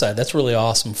the flip side, that's really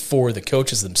awesome for the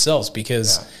coaches themselves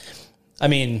because, I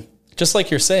mean, just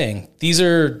like you're saying, these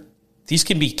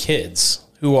can be kids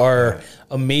who are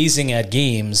amazing at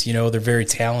games. They're very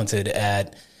talented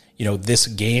at, this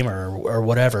game or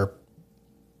whatever.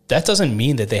 That doesn't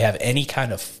mean that they have any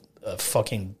kind of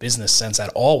fucking business sense at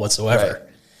all whatsoever. Right.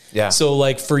 Yeah. So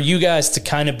like for you guys to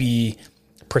kind of be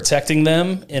protecting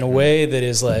them in a way that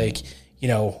is like,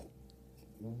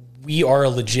 we are a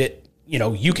legit,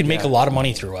 you can make a lot of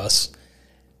money through us.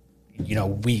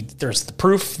 There's the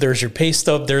proof, there's your pay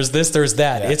stub, there's this, there's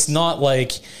that. Yes. It's not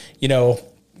like, you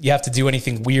have to do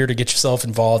anything weird to get yourself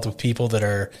involved with people that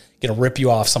are going to rip you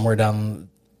off somewhere down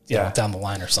the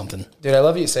line or something. Dude, I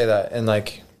love you say that. And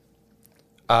like,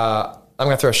 I'm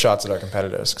going to throw shots at our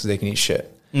competitors because they can eat shit.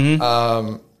 Mm-hmm.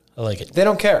 I like it. They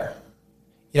don't care.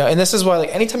 And this is why,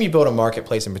 like, anytime you build a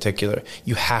marketplace in particular,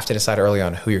 you have to decide early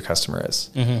on who your customer is.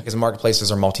 Mm-hmm. Because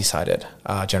marketplaces are multi-sided,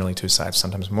 generally 2 sides,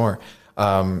 sometimes more.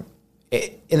 In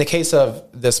the case of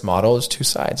this model, there's 2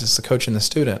 sides. It's the coach and the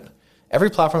student. Every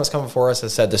platform that's come before us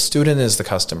has said the student is the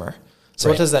customer. So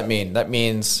what does that mean? That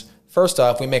means, first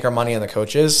off, we make our money on the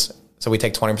coaches, so we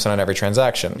take 20% on every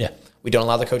transaction. Yeah. We don't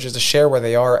allow the coaches to share where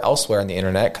they are elsewhere on the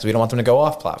internet because we don't want them to go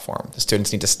off platform. The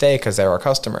students need to stay because they're our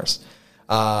customers.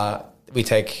 We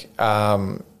take,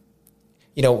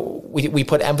 we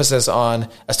put emphasis on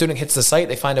a student hits the site,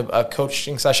 they find a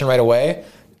coaching session right away.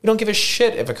 We don't give a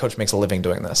shit if a coach makes a living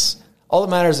doing this. All that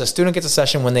matters is a student gets a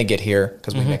session when they get here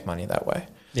because we make money that way.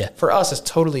 Yeah. For us, it's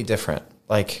totally different.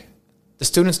 Like, the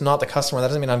student's not the customer. That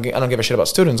doesn't mean I don't give a shit about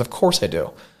students. Of course I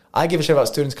do. I give a shit about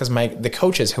students because the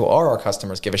coaches who are our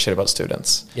customers give a shit about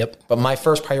students. Yep. But my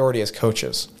first priority is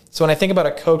coaches. So when I think about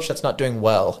a coach that's not doing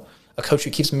well, a coach who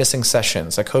keeps missing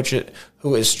sessions, a coach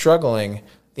who is struggling,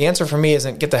 the answer for me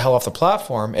isn't get the hell off the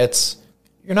platform. It's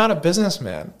you're not a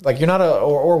businessman. Like, you're not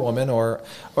or woman or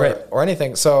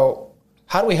anything. So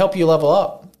how do we help you level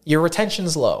up? Your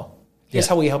retention's low. Here's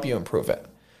how we help you improve it.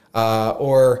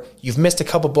 Or you've missed a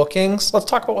couple bookings. Let's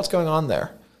talk about what's going on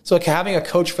there. So like having a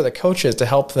coach for the coaches to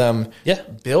help them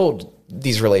build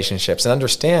these relationships and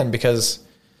understand, because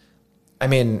I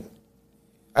mean,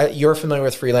 you're familiar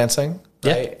with freelancing,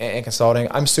 right? And consulting.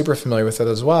 I'm super familiar with it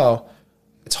as well.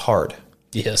 It's hard.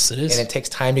 Yes, it is. And it takes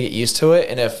time to get used to it.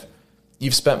 And if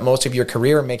you've spent most of your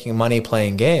career making money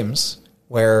playing games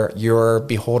where you're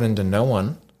beholden to no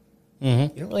one, you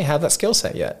don't really have that skill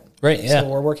set yet. Right, yeah. So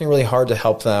we're working really hard to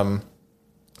help them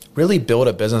really build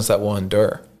a business that will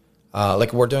endure.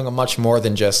 Like, we're doing a much more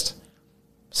than just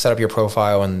set up your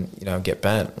profile and, get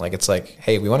bent. Like, it's like,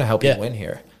 hey, we want to help you win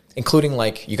here. Including,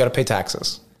 like, you got to pay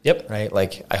taxes. Yep. Right?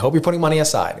 Like, I hope you're putting money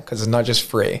aside because it's not just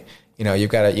free. You've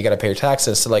got to pay your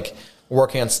taxes. So, like, we're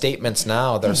working on statements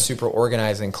now that are super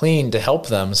organized and clean to help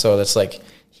them. So that's like,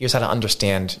 here's how to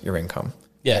understand your income.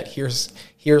 Yeah. Right?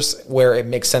 Here's where it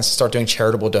makes sense to start doing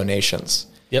charitable donations.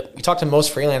 Yep. You talk to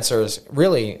most freelancers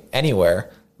really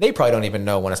anywhere, they probably don't even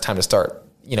know when it's time to start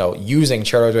using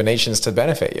charitable donations to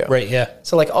benefit you. Right. Yeah.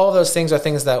 So like all of those things are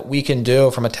things that we can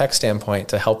do from a tech standpoint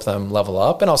to help them level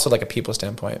up, and also like a people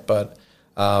standpoint, but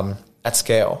at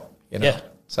scale, Yeah.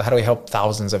 So how do we help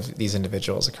thousands of these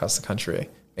individuals across the country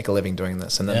make a living doing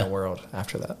this, and then the world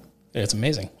after that? It's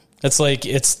amazing.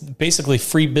 It's basically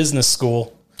free business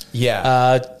school.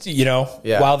 Yeah.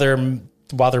 While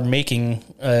they're making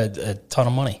a ton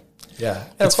of money. Yeah.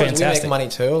 And It's of course fantastic. we make money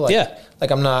too.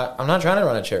 Like I'm not trying to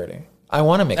run a charity. I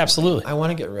want to make Absolutely. money. I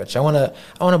want to get rich. I want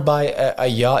to buy a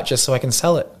yacht just so I can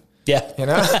sell it. Yeah.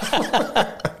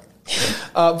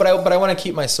 But I want to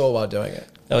keep my soul while doing it.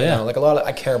 Oh yeah. Like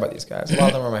I care about these guys. A lot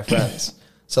of them are my friends.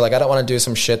 So like I don't want to do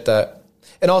some shit that,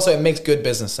 and also it makes good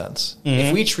business sense.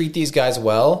 If we treat these guys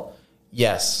well,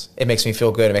 yes, it makes me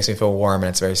feel good. It makes me feel warm, and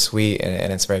it's very sweet,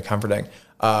 and it's very comforting.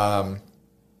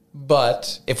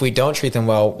 But if we don't treat them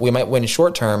well, we might win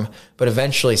short term, but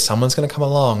eventually someone's going to come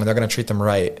along and they're going to treat them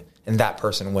right, and that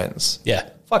person wins. Yeah.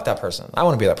 Fuck that person. I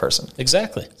want to be that person.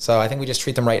 Exactly. So I think we just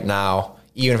treat them right now,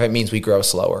 even if it means we grow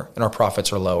slower and our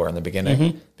profits are lower in the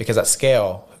beginning, because at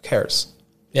scale, who cares?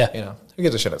 Yeah. Who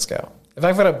gives a shit at scale? If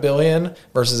I've got $1 billion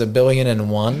versus $1 billion and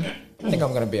one, I think I'm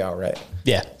going to be all right.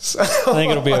 Yeah. I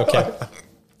think it'll be okay.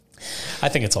 I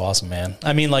think it's awesome, man.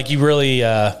 I mean, like you really,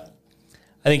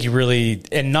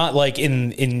 and not like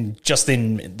in just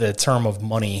in the term of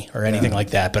money or anything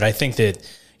like that, but I think that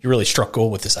you really struck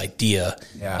gold with this idea,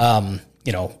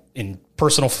 in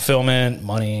personal fulfillment,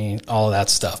 money, all of that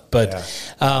stuff. But,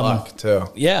 luck too.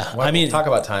 Yeah. I mean, talk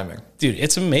about timing, dude,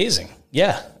 it's amazing.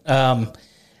 Yeah.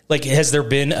 Like, has there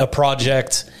been a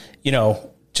project,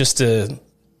 just to,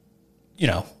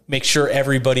 make sure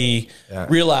everybody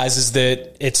realizes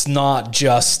that it's not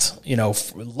just,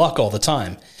 luck all the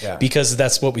time, because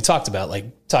that's what we talked about. Like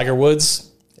Tiger Woods,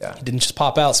 he didn't just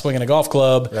pop out swinging a golf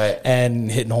club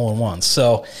and hitting hole-in-ones.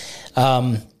 So,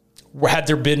 had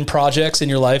there been projects in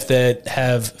your life that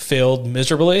have failed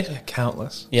miserably? Yeah,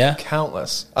 countless. Yeah.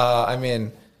 Countless. I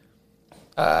mean,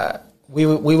 we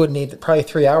would need probably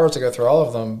 3 hours to go through all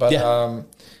of them, but,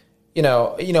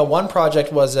 one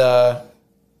project was,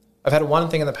 I've had one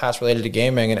thing in the past related to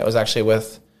gaming, and it was actually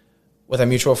with a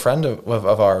mutual friend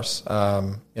of ours,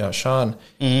 Sean.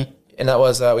 Mm-hmm. And that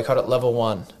was, we called it Level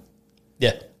 1.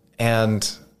 Yeah.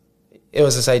 And it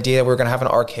was this idea that we were going to have an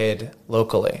arcade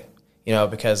locally,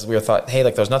 because we thought, hey,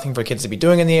 like there's nothing for kids to be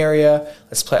doing in the area.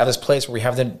 Let's have this place where we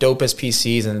have the dopest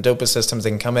PCs and the dopest systems. They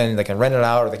can come in and they can rent it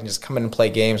out, or they can just come in and play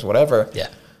games, whatever. Yeah.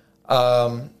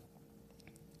 I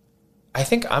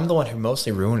think I'm the one who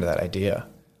mostly ruined that idea.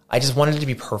 I just wanted it to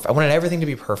be perfect. I wanted everything to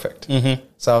be perfect. Mm-hmm.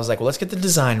 So I was like, well, let's get the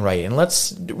design right, and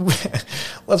let's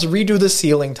redo the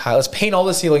ceiling tile. Let's paint all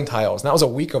the ceiling tiles. And that was a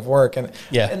week of work. And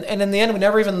in the end, we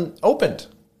never even opened.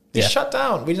 We shut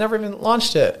down. We never even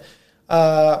launched it.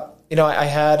 I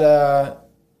had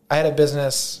a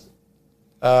business,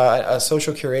 a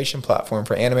social curation platform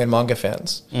for anime and manga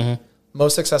fans. Mm-hmm.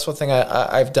 Most successful thing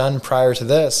I've done prior to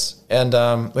this, and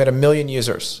we had 1 million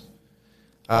users.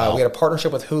 Wow. We had a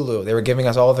partnership with Hulu. They were giving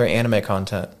us all of their anime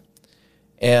content.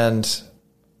 And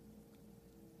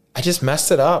I just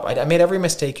messed it up. I made every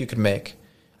mistake you could make.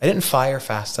 I didn't fire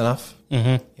fast enough.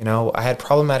 Mm-hmm. I had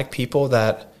problematic people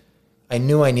that I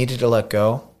knew I needed to let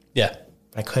go. Yeah.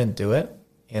 But I couldn't do it.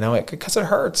 Because it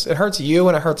hurts. It hurts you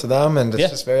and it hurts them, and it's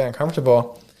just very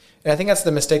uncomfortable. And I think that's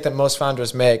the mistake that most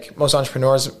founders make, most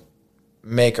entrepreneurs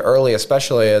make early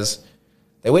especially, is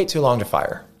they wait too long to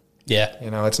fire. Yeah.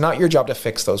 It's not your job to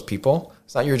fix those people.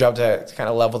 It's not your job to kind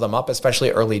of level them up, especially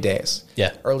early days.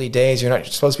 Yeah. Early days, you're not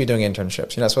supposed to be doing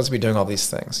internships. You're not supposed to be doing all these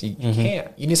things. You can't.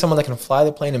 You need someone that can fly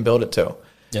the plane and build it too.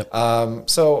 Yep.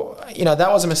 So,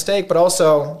 that was a mistake, but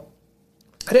also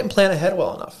I didn't plan ahead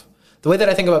well enough. The way that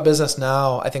I think about business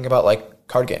now, I think about like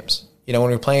card games. When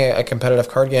we're playing a competitive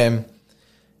card game,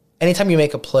 anytime you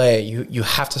make a play, you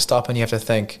have to stop and you have to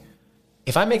think,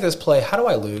 if I make this play, how do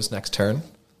I lose next turn?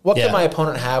 What can my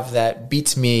opponent have that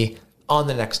beats me on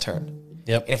the next turn?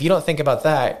 Yep. And if you don't think about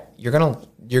that, you're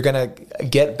gonna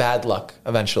get bad luck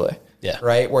eventually. Yeah.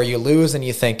 Right? Where you lose and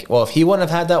you think, well, if he wouldn't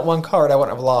have had that one card, I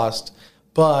wouldn't have lost.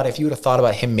 But if you would have thought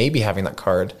about him maybe having that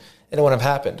card, it wouldn't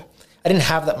have happened. I didn't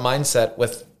have that mindset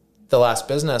with the last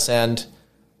business, and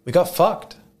we got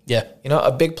fucked. Yeah.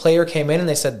 A big player came in and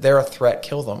they said, they're a threat,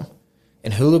 kill them.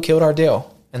 And Hulu killed our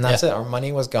deal. And that's it. Our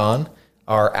money was gone.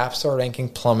 Our App Store ranking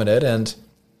plummeted, and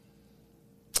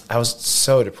I was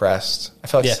so depressed. I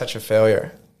felt like such a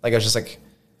failure. Like, I was just like,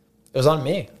 it was on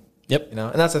me. Yep.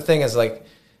 And that's the thing, is like,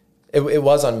 it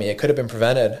was on me. It could have been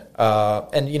prevented.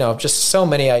 And, just so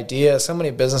many ideas, so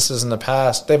many businesses in the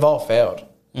past, they've all failed.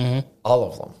 Mm-hmm. All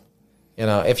of them.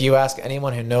 If you ask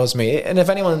anyone who knows me, and if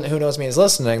anyone who knows me is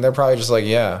listening, they're probably just like,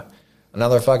 yeah,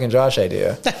 another fucking Josh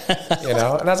idea, you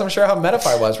know? And that's, I'm sure, how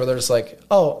Metafy was, where they're just like,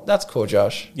 oh, that's cool,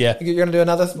 Josh. Yeah. You're going to do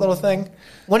another little thing?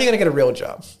 When are you going to get a real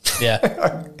job?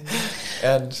 Yeah.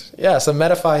 And yeah, so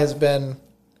Metafy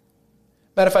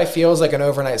feels like an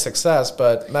overnight success,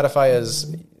 but Metafy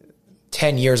is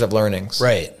 10 years of learnings.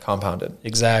 Right. Compounded.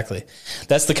 Exactly.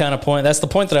 That's the kind of point. That's the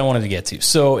point that I wanted to get to.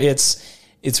 So it's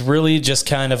really just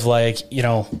kind of like, you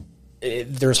know,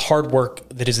 there's hard work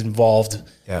that is involved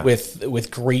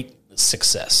with great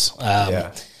success.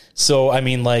 So, I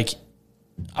mean, like,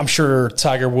 I'm sure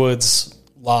Tiger Woods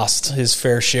lost his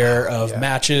fair share of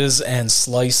matches and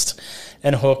sliced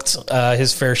and hooked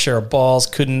his fair share of balls.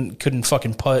 Couldn't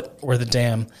fucking putt or the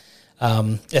damn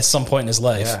at some point in his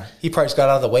life. Yeah. He probably just got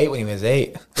out of the weight when he was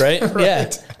 8. Right? Right.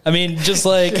 Yeah. I mean, just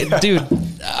like, dude,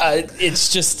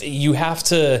 it's just, you have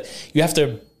to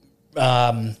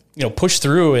you know, push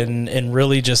through and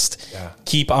really just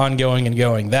keep on going and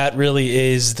going. That really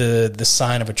is the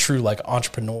sign of a true like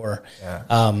entrepreneur.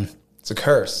 Yeah. It's a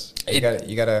curse. You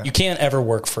can't ever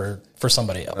work for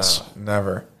somebody else. No,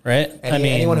 never. Right?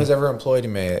 Anyone who's ever employed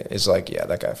me is like, yeah,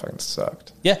 that guy fucking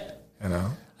sucked. Yeah. You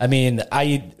know? I mean,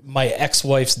 my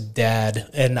ex-wife's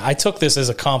dad, and I took this as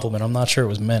a compliment. I'm not sure it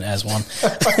was meant as one.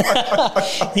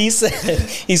 He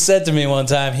said to me one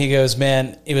time, he goes,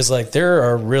 man, he was like, there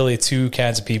are really 2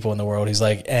 kinds of people in the world. He's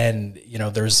like, and you know,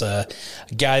 there's a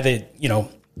guy that, you know,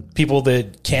 people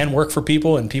that can work for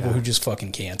people and people who just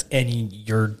fucking can't. And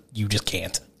you just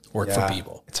can't work for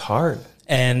people. It's hard.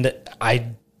 And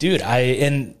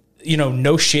you know,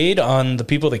 no shade on the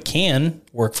people that can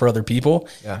work for other people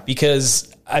because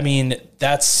I mean,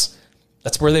 that's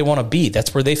where they want to be.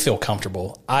 That's where they feel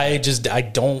comfortable. I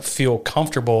don't feel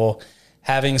comfortable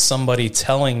having somebody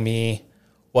telling me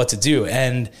what to do.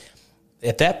 And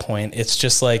at that point, it's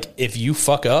just like, if you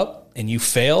fuck up and you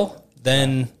fail,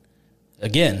 then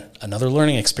again, another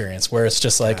learning experience where it's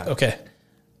just like, okay,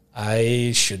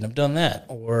 I shouldn't have done that,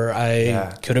 or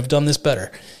I could have done this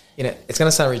better. You know, it's going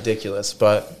to sound ridiculous,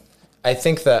 but I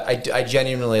think that I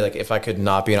genuinely, like, if I could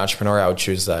not be an entrepreneur, I would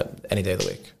choose that any day of the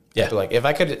week. Yeah. But like, if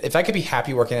I could be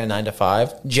happy working at 9 to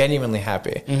 5, genuinely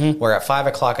happy, where at 5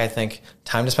 o'clock, I think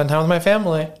time to spend time with my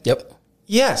family. Yep.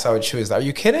 Yes, I would choose that. Are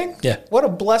you kidding? Yeah. What a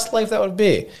blessed life that would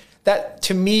be. That,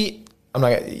 to me,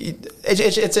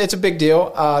 it's a big deal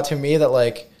to me that,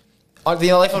 like,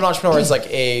 the life of an entrepreneur is like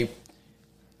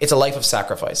it's a life of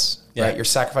sacrifice, right? You're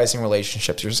sacrificing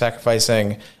relationships. You're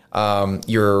sacrificing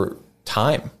your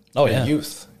time. Your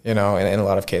youth, you know, in a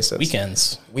lot of cases.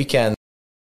 Weekends.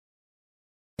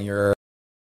 You're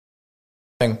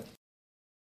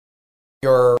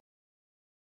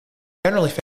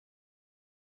generally,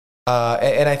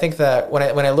 and I think that when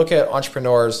I look at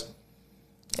entrepreneurs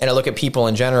and I look at people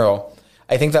in general,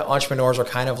 I think that entrepreneurs are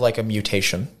kind of like a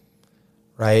mutation,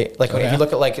 right? Like if you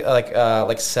look at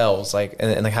like cells, like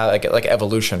and like how like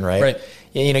evolution, right? Right.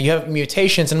 You know, you have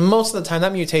mutations, and most of the time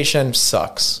that mutation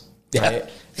sucks, right?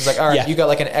 It's like, all right, you got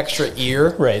like an extra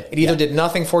ear. Right. It either did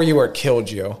nothing for you or it killed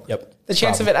you. Yep. The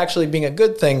chance of it actually being a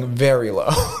good thing, very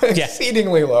low.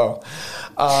 Exceedingly low.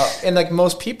 And like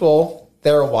most people,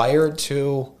 they're wired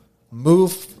to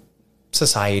move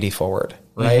society forward,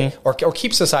 right? Or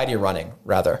keep society running,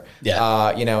 rather.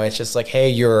 Yeah. You know, it's just like, hey,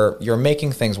 you're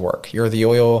making things work. You're the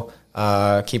oil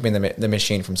keeping the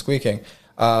machine from squeaking.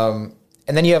 And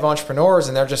then you have entrepreneurs,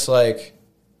 and they're just like,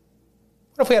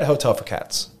 what if we had a hotel for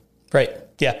cats? Right.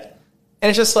 Yeah. And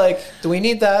it's just like, do we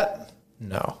need that?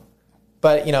 No.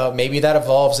 But, you know, maybe that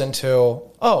evolves into,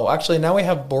 oh, actually now we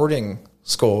have boarding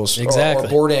schools or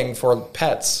boarding for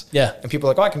pets. Yeah. And people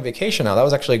are like, oh, I can vacation now. That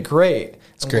was actually great.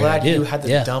 I'm glad you had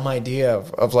the dumb idea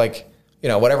of like, you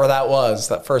know, whatever that was,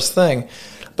 that first thing.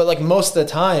 But like most of the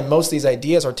time, most of these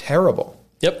ideas are terrible.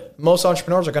 Yep. Most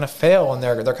entrepreneurs are going to fail, and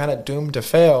they're kind of doomed to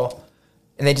fail,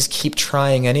 and they just keep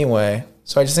trying anyway.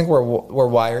 So I just think we're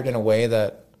wired in a way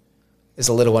that is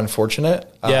a little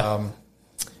unfortunate. And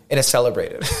it's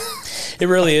celebrated. It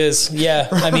really is. Yeah.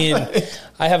 I mean,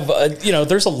 I have, you know,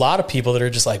 there's a lot of people that are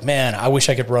just like, man, I wish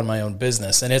I could run my own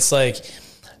business. And it's like,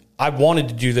 I wanted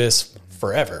to do this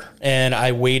forever. And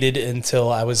I waited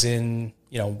until I was in,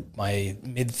 you know, my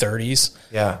mid 30s.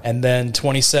 Yeah. And then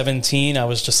 2017, I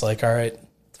was just like, all right,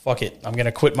 fuck it. I'm going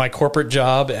to quit my corporate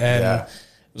job, and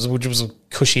which was a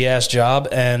cushy ass job.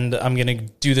 And I'm going to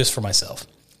do this for myself.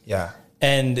 Yeah.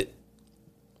 And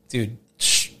dude,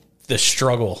 the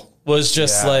struggle was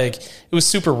just like, it was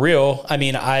super real. I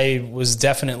mean, I was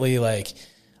definitely like,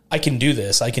 I can do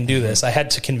this. I can do this. I had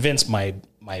to convince my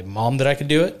mom that I could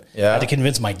do it. Yeah. I had to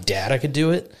convince my dad I could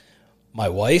do it. My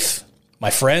wife, my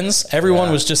friends,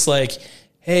 everyone was just like,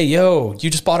 hey, yo,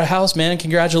 you just bought a house, man.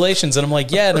 Congratulations. And I'm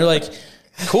like, yeah. And they're like,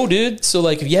 cool, dude. So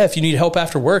like, yeah, if you need help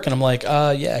after work, and I'm like,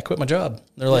 yeah, I quit my job.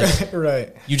 They're like,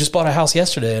 right. You just bought a house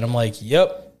yesterday, and I'm like,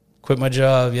 yep, quit my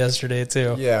job yesterday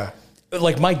too. Yeah.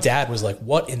 Like my dad was like,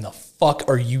 what in the fuck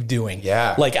are you doing?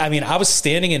 Yeah. Like, I mean, I was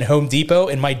standing in Home Depot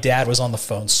and my dad was on the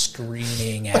phone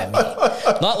screaming at me.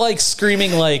 Not like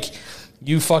screaming like,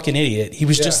 you fucking idiot. He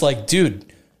was just like, dude,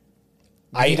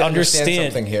 I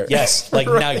understand something here. Yes. Like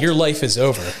now your life is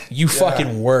over. You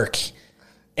fucking work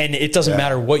and it doesn't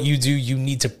matter what you do. You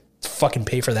need to fucking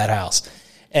pay for that house.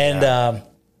 And,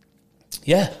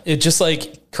 it's just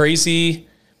like crazy.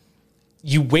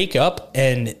 You wake up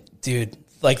and dude,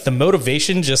 like the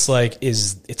motivation just like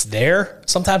it's there.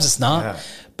 Sometimes it's not,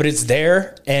 but it's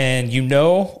there. And you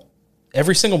know,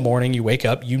 every single morning you wake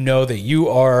up, you know that you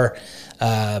are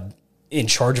in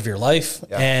charge of your life.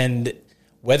 Yeah. And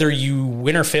whether you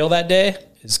win or fail that day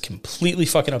is completely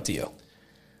fucking up to you.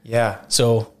 Yeah.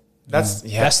 So that's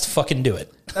best fucking do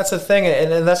it. That's the thing.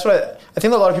 And that's what I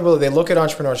think a lot of people, they look at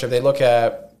entrepreneurship, they look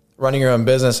at running your own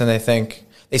business and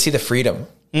they see the freedom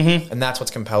and that's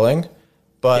what's compelling.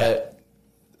 But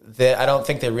I don't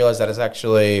think they realize that it's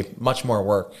actually much more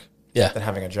work than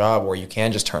having a job where you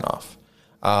can just turn off.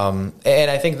 And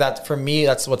I think that for me,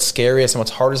 that's what's scariest and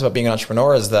what's hardest about being an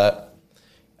entrepreneur is that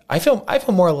I feel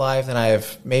more alive than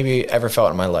I've maybe ever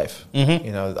felt in my life. Mm-hmm.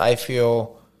 You know, I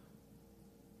feel,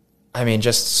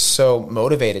 just so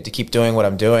motivated to keep doing what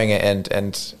I'm doing,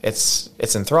 and it's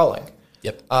enthralling.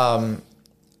 Yep. And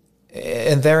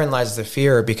therein lies the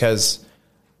fear because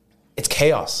it's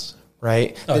chaos.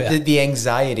 Right? The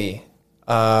anxiety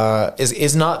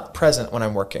is not present when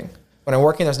I'm working. When I'm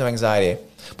working, there's no anxiety.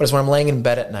 But it's when I'm laying in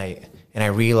bed at night and I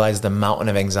realize the mountain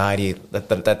of anxiety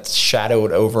that's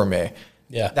shadowed over me.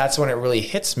 Yeah. That's when it really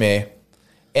hits me.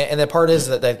 And the part is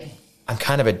that I'm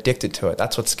kind of addicted to it.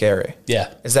 That's what's scary.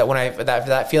 Yeah. Is that when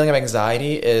that feeling of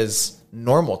anxiety is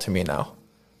normal to me now.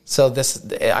 So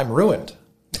I'm ruined.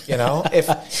 You know? If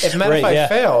Metafy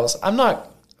fails, I'm not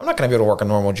going to be able to work a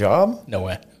normal job. No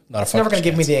way. It's never going to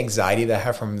give me the anxiety that I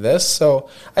have from this. So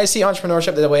I see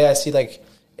entrepreneurship the way I see like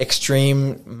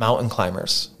extreme mountain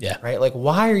climbers. Yeah. Right? Like,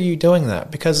 why are you doing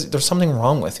that? Because there's something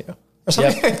wrong with you. Or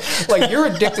something like you're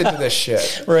addicted to this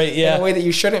shit. Right, yeah. In a way that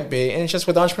you shouldn't be. And it's just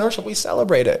with entrepreneurship, we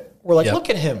celebrate it. We're like, look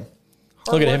at him.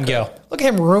 Look at him go. Look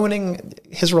at him ruining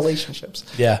his relationships.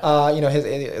 Yeah.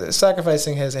 His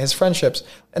sacrificing his friendships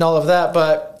and all of that.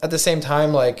 But at the same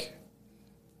time, like,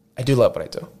 I do love what I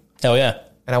do. Hell yeah.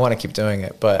 And I want to keep doing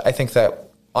it. But I think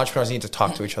that entrepreneurs need to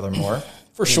talk to each other more.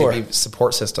 For sure. Need to be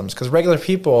support systems. Because regular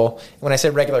people, when I say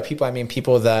regular people, I mean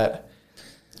people that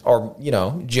are,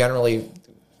 generally,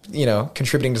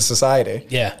 contributing to society.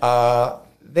 Yeah.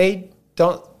 They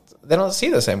don't see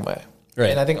it the same way. Right.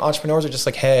 And I think entrepreneurs are just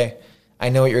like, hey, I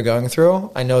know what you're going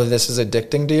through. I know this is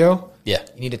addicting to you. Yeah.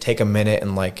 You need to take a minute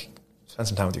and like spend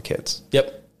some time with your kids.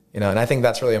 Yep. And I think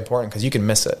that's really important because you can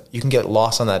miss it. You can get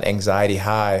lost on that anxiety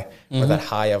high or that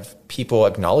high of people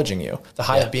acknowledging you, the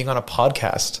high of being on a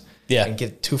podcast and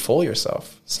get too full of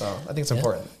yourself. So I think it's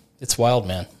important. It's wild,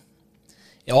 man.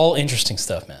 All interesting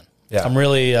stuff, man. Yeah. I'm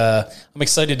really, I'm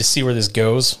excited to see where this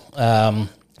goes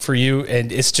for you.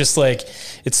 And it's just like,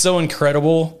 it's so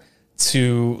incredible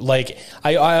to like,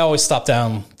 I always stop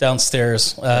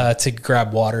downstairs to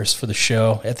grab waters for the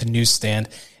show at the newsstand.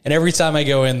 And every time I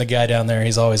go in, the guy down there,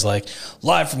 he's always like,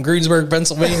 live from Greensburg,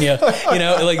 Pennsylvania.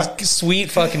 Like sweet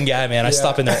fucking guy, man. I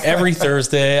stop in there every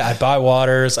Thursday. I buy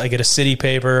waters. I get a city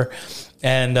paper.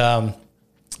 And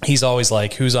he's always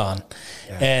like, who's on?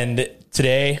 Yeah. And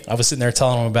today I was sitting there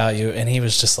telling him about you. And he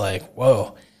was just like,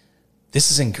 whoa,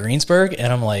 this is in Greensburg?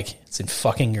 And I'm like, it's in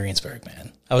fucking Greensburg,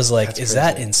 man. I was like, is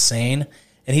that insane?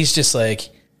 And he's just like,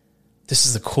 this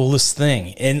is the coolest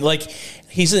thing. And like,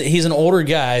 he's an older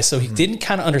guy, so he didn't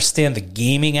kind of understand the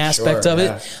gaming aspect of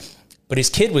it. But his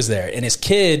kid was there, and his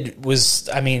kid was,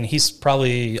 he's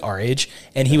probably our age,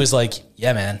 and he was like,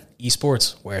 yeah, man,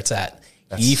 esports, where it's at.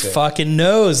 He fucking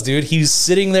knows, dude. He's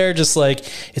sitting there just like,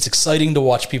 it's exciting to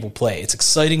watch people play. It's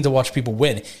exciting to watch people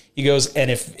win. He goes,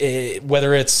 and if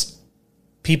whether it's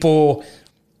people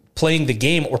playing the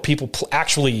game or people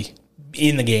actually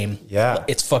in the game,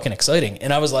 it's fucking exciting.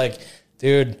 And I was like,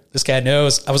 dude, this guy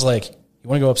knows. I was like, you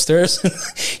want to go upstairs?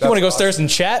 You want to go upstairs and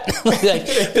chat? But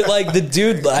like the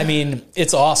dude,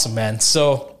 it's awesome, man.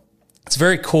 So it's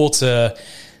very cool to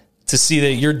see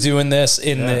that you're doing this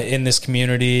in this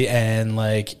community. And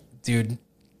like, dude,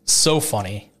 so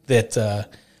funny that, a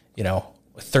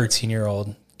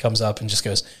 13-year-old comes up and just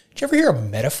goes, did you ever hear of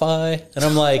Metafy? And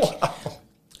I'm like,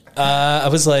 I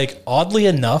was like, oddly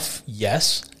enough,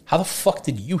 yes. how the fuck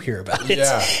did you hear about it?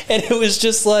 Yeah. And it was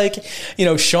just like,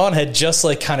 Sean had just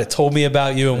like kind of told me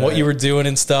about you and what you were doing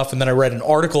and stuff. And then I read an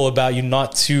article about you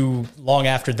not too long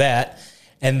after that.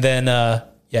 And then,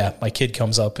 my kid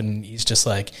comes up and he's just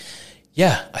like,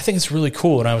 yeah, I think it's really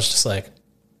cool. And I was just like,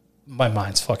 my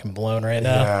mind's fucking blown right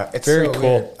now. Yeah, it's very so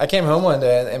cool. Weird. I came home one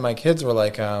day and my kids were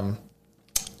like,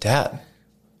 Dad,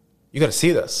 you got to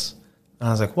see this. And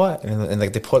I was like, what? And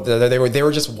like they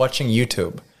were just watching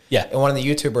YouTube. Yeah. And one of the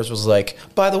YouTubers was like,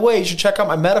 by the way, you should check out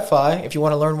my Metafy if you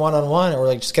want to learn one-on-one or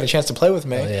like just get a chance to play with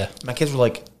me. Oh, yeah. My kids were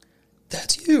like,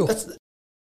 that's you. That's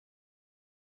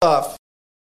tough.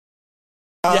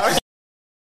 Yeah.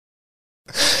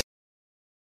 It's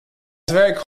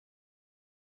very cool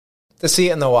to see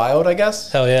it in the wild, I guess.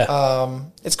 Hell yeah.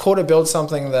 It's cool to build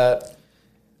something that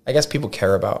I guess people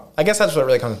care about. I guess that's what it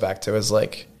really comes back to is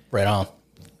like... Right on.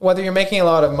 Whether you're making a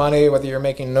lot of money, whether you're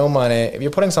making no money, if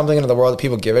you're putting something into the world that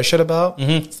people give a shit about,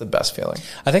 it's the best feeling.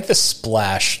 I think the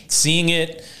splash, seeing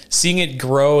it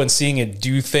grow and seeing it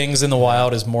do things in the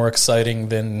wild is more exciting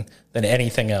than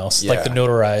anything else. Yeah. Like the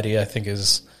notoriety, I think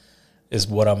is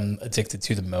what I'm addicted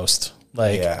to the most.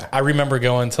 Like I remember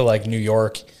going to like New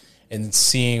York and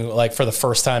seeing like for the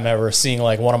first time ever, seeing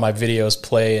like one of my videos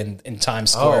play in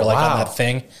Times Square, on that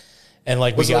thing. And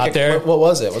like we got there. What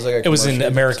was it? Was it was an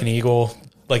American Eagle,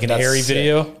 like an That's Airy sick.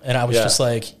 video. And I was just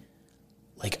like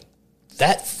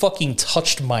that fucking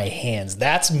touched my hands.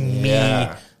 That's me.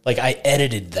 Yeah. Like I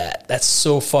edited that. That's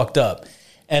so fucked up.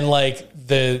 And like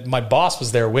my boss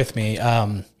was there with me,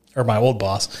 or my old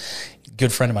boss,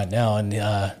 good friend of mine now.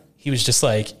 And he was just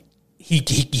like,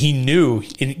 he knew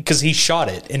because he shot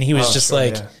it and he was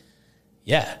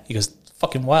yeah. He goes,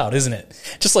 fucking wild, isn't it?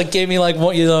 Just like gave me like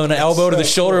an elbow to the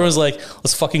shoulder and was like,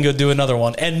 let's fucking go do another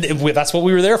one. And that's what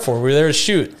we were there for. We were there to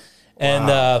shoot. And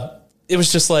it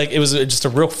was just like, it was just a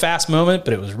real fast moment,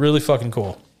 but it was really fucking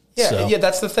cool. Yeah, yeah,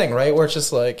 that's the thing, right? Where it's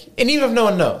just like, and even if no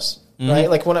one knows, right?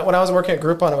 Like when I was working at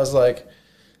Groupon, it was like,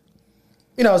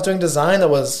 I was doing design that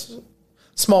was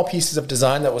small pieces of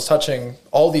design that was touching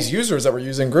all these users that were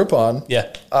using Groupon.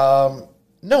 Yeah.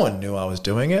 No one knew I was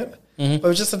doing it. But it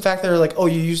was just the fact that they're like, oh,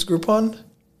 you used Groupon?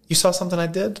 You saw something I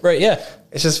did? Right, yeah.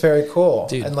 It's just very cool.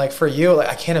 Dude. And like for you, like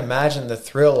I can't imagine the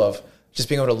thrill of just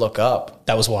being able to look up.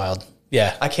 That was wild.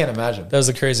 Yeah. I can't imagine. That was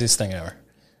the craziest thing ever.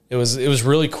 It was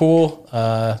really cool.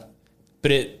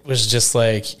 But it was just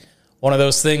like one of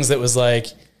those things that was like,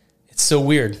 it's so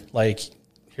weird. Like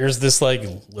here's this like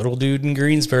little dude in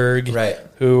Greensburg, right?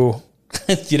 Who,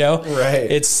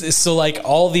 right? It's so like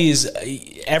all these,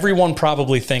 everyone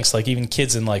probably thinks like even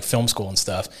kids in like film school and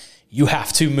stuff, you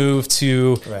have to move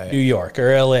to New York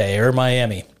or LA or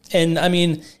Miami. And I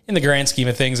mean, in the grand scheme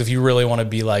of things, if you really want to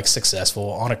be like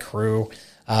successful on a crew,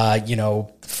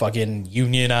 fucking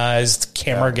unionized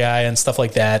camera guy and stuff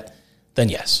like that, then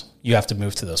yes, you have to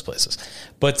move to those places.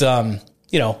 But,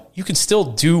 you can still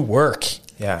do work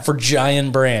for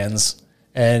giant brands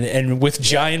and with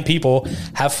giant people,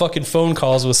 have fucking phone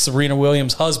calls with Serena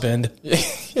Williams' husband from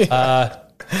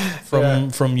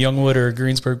Youngwood or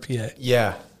Greensburg, PA.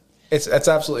 Yeah. It's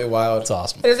absolutely wild. It's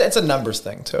awesome. It's a numbers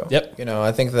thing too. Yep.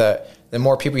 I think that the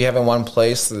more people you have in one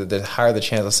place, the higher the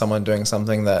chance of someone doing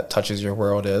something that touches your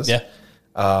world is. Yeah.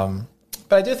 But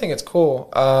I do think it's cool.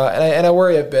 And I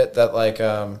worry a bit that like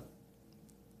the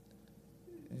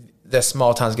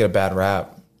small towns get a bad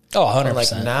rap. Oh, 100%. And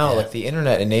like now, like the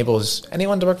internet enables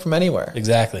anyone to work from anywhere.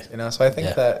 Exactly. So I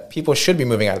think that people should be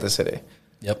moving out of the city.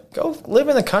 Yep. Go live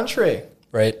in the country.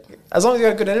 Right. As long as you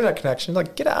got a good internet connection,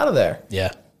 like get out of there.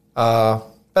 Yeah. But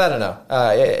I don't know.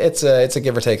 It's a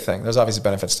give or take thing. There's obviously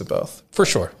benefits to both. For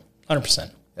sure.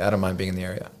 100%. Yeah, I don't mind being in the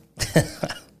area.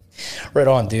 Right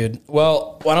on, dude.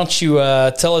 Well, why don't you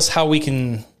tell us how we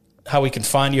can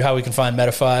find you, how we can find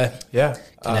Metafy. Yeah.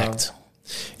 Connect.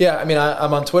 Yeah, I mean,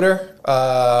 I'm on Twitter,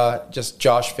 just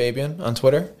Josh Fabian on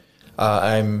Twitter.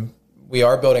 We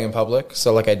are building in public,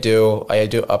 so like I do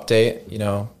update,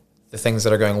 the things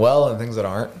that are going well and things that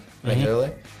aren't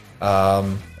regularly.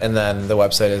 And then the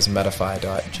website is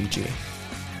metafy.gg.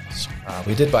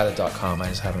 We did buy the .com, I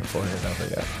just haven't forwarded it over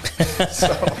yet.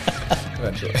 So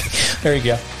eventually. There you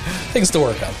go. Things to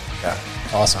work on. Yeah.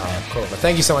 Awesome, man. Cool. But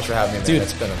thank you so much for having me, man. Dude,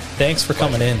 It's been thanks for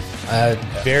coming in.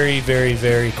 Very, very,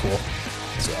 very cool.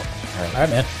 So, all right,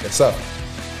 man. Good stuff.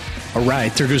 All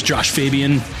right, there goes Josh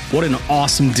Fabian. What an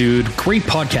awesome dude. Great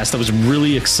podcast. I was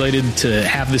really excited to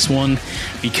have this one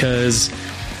because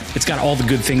it's got all the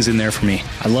good things in there for me.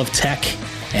 I love tech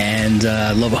and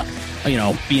love,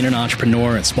 being an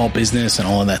entrepreneur and small business and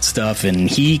all of that stuff. And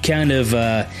he kind of,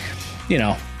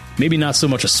 maybe not so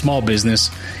much a small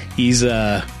business. He's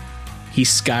he's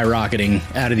skyrocketing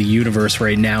out of the universe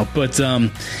right now. But,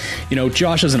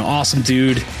 Josh is an awesome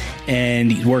dude,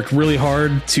 and he worked really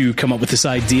hard to come up with this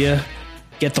idea,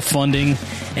 get the funding,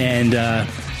 and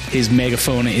his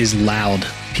megaphone is loud.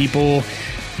 People,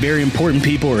 very important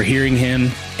people, are hearing him,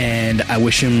 and I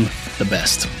wish him the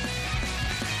best.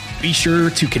 Be sure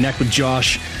to connect with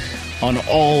Josh on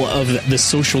all of the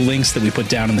social links that we put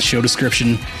down in the show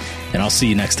description, and I'll see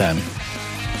you next time.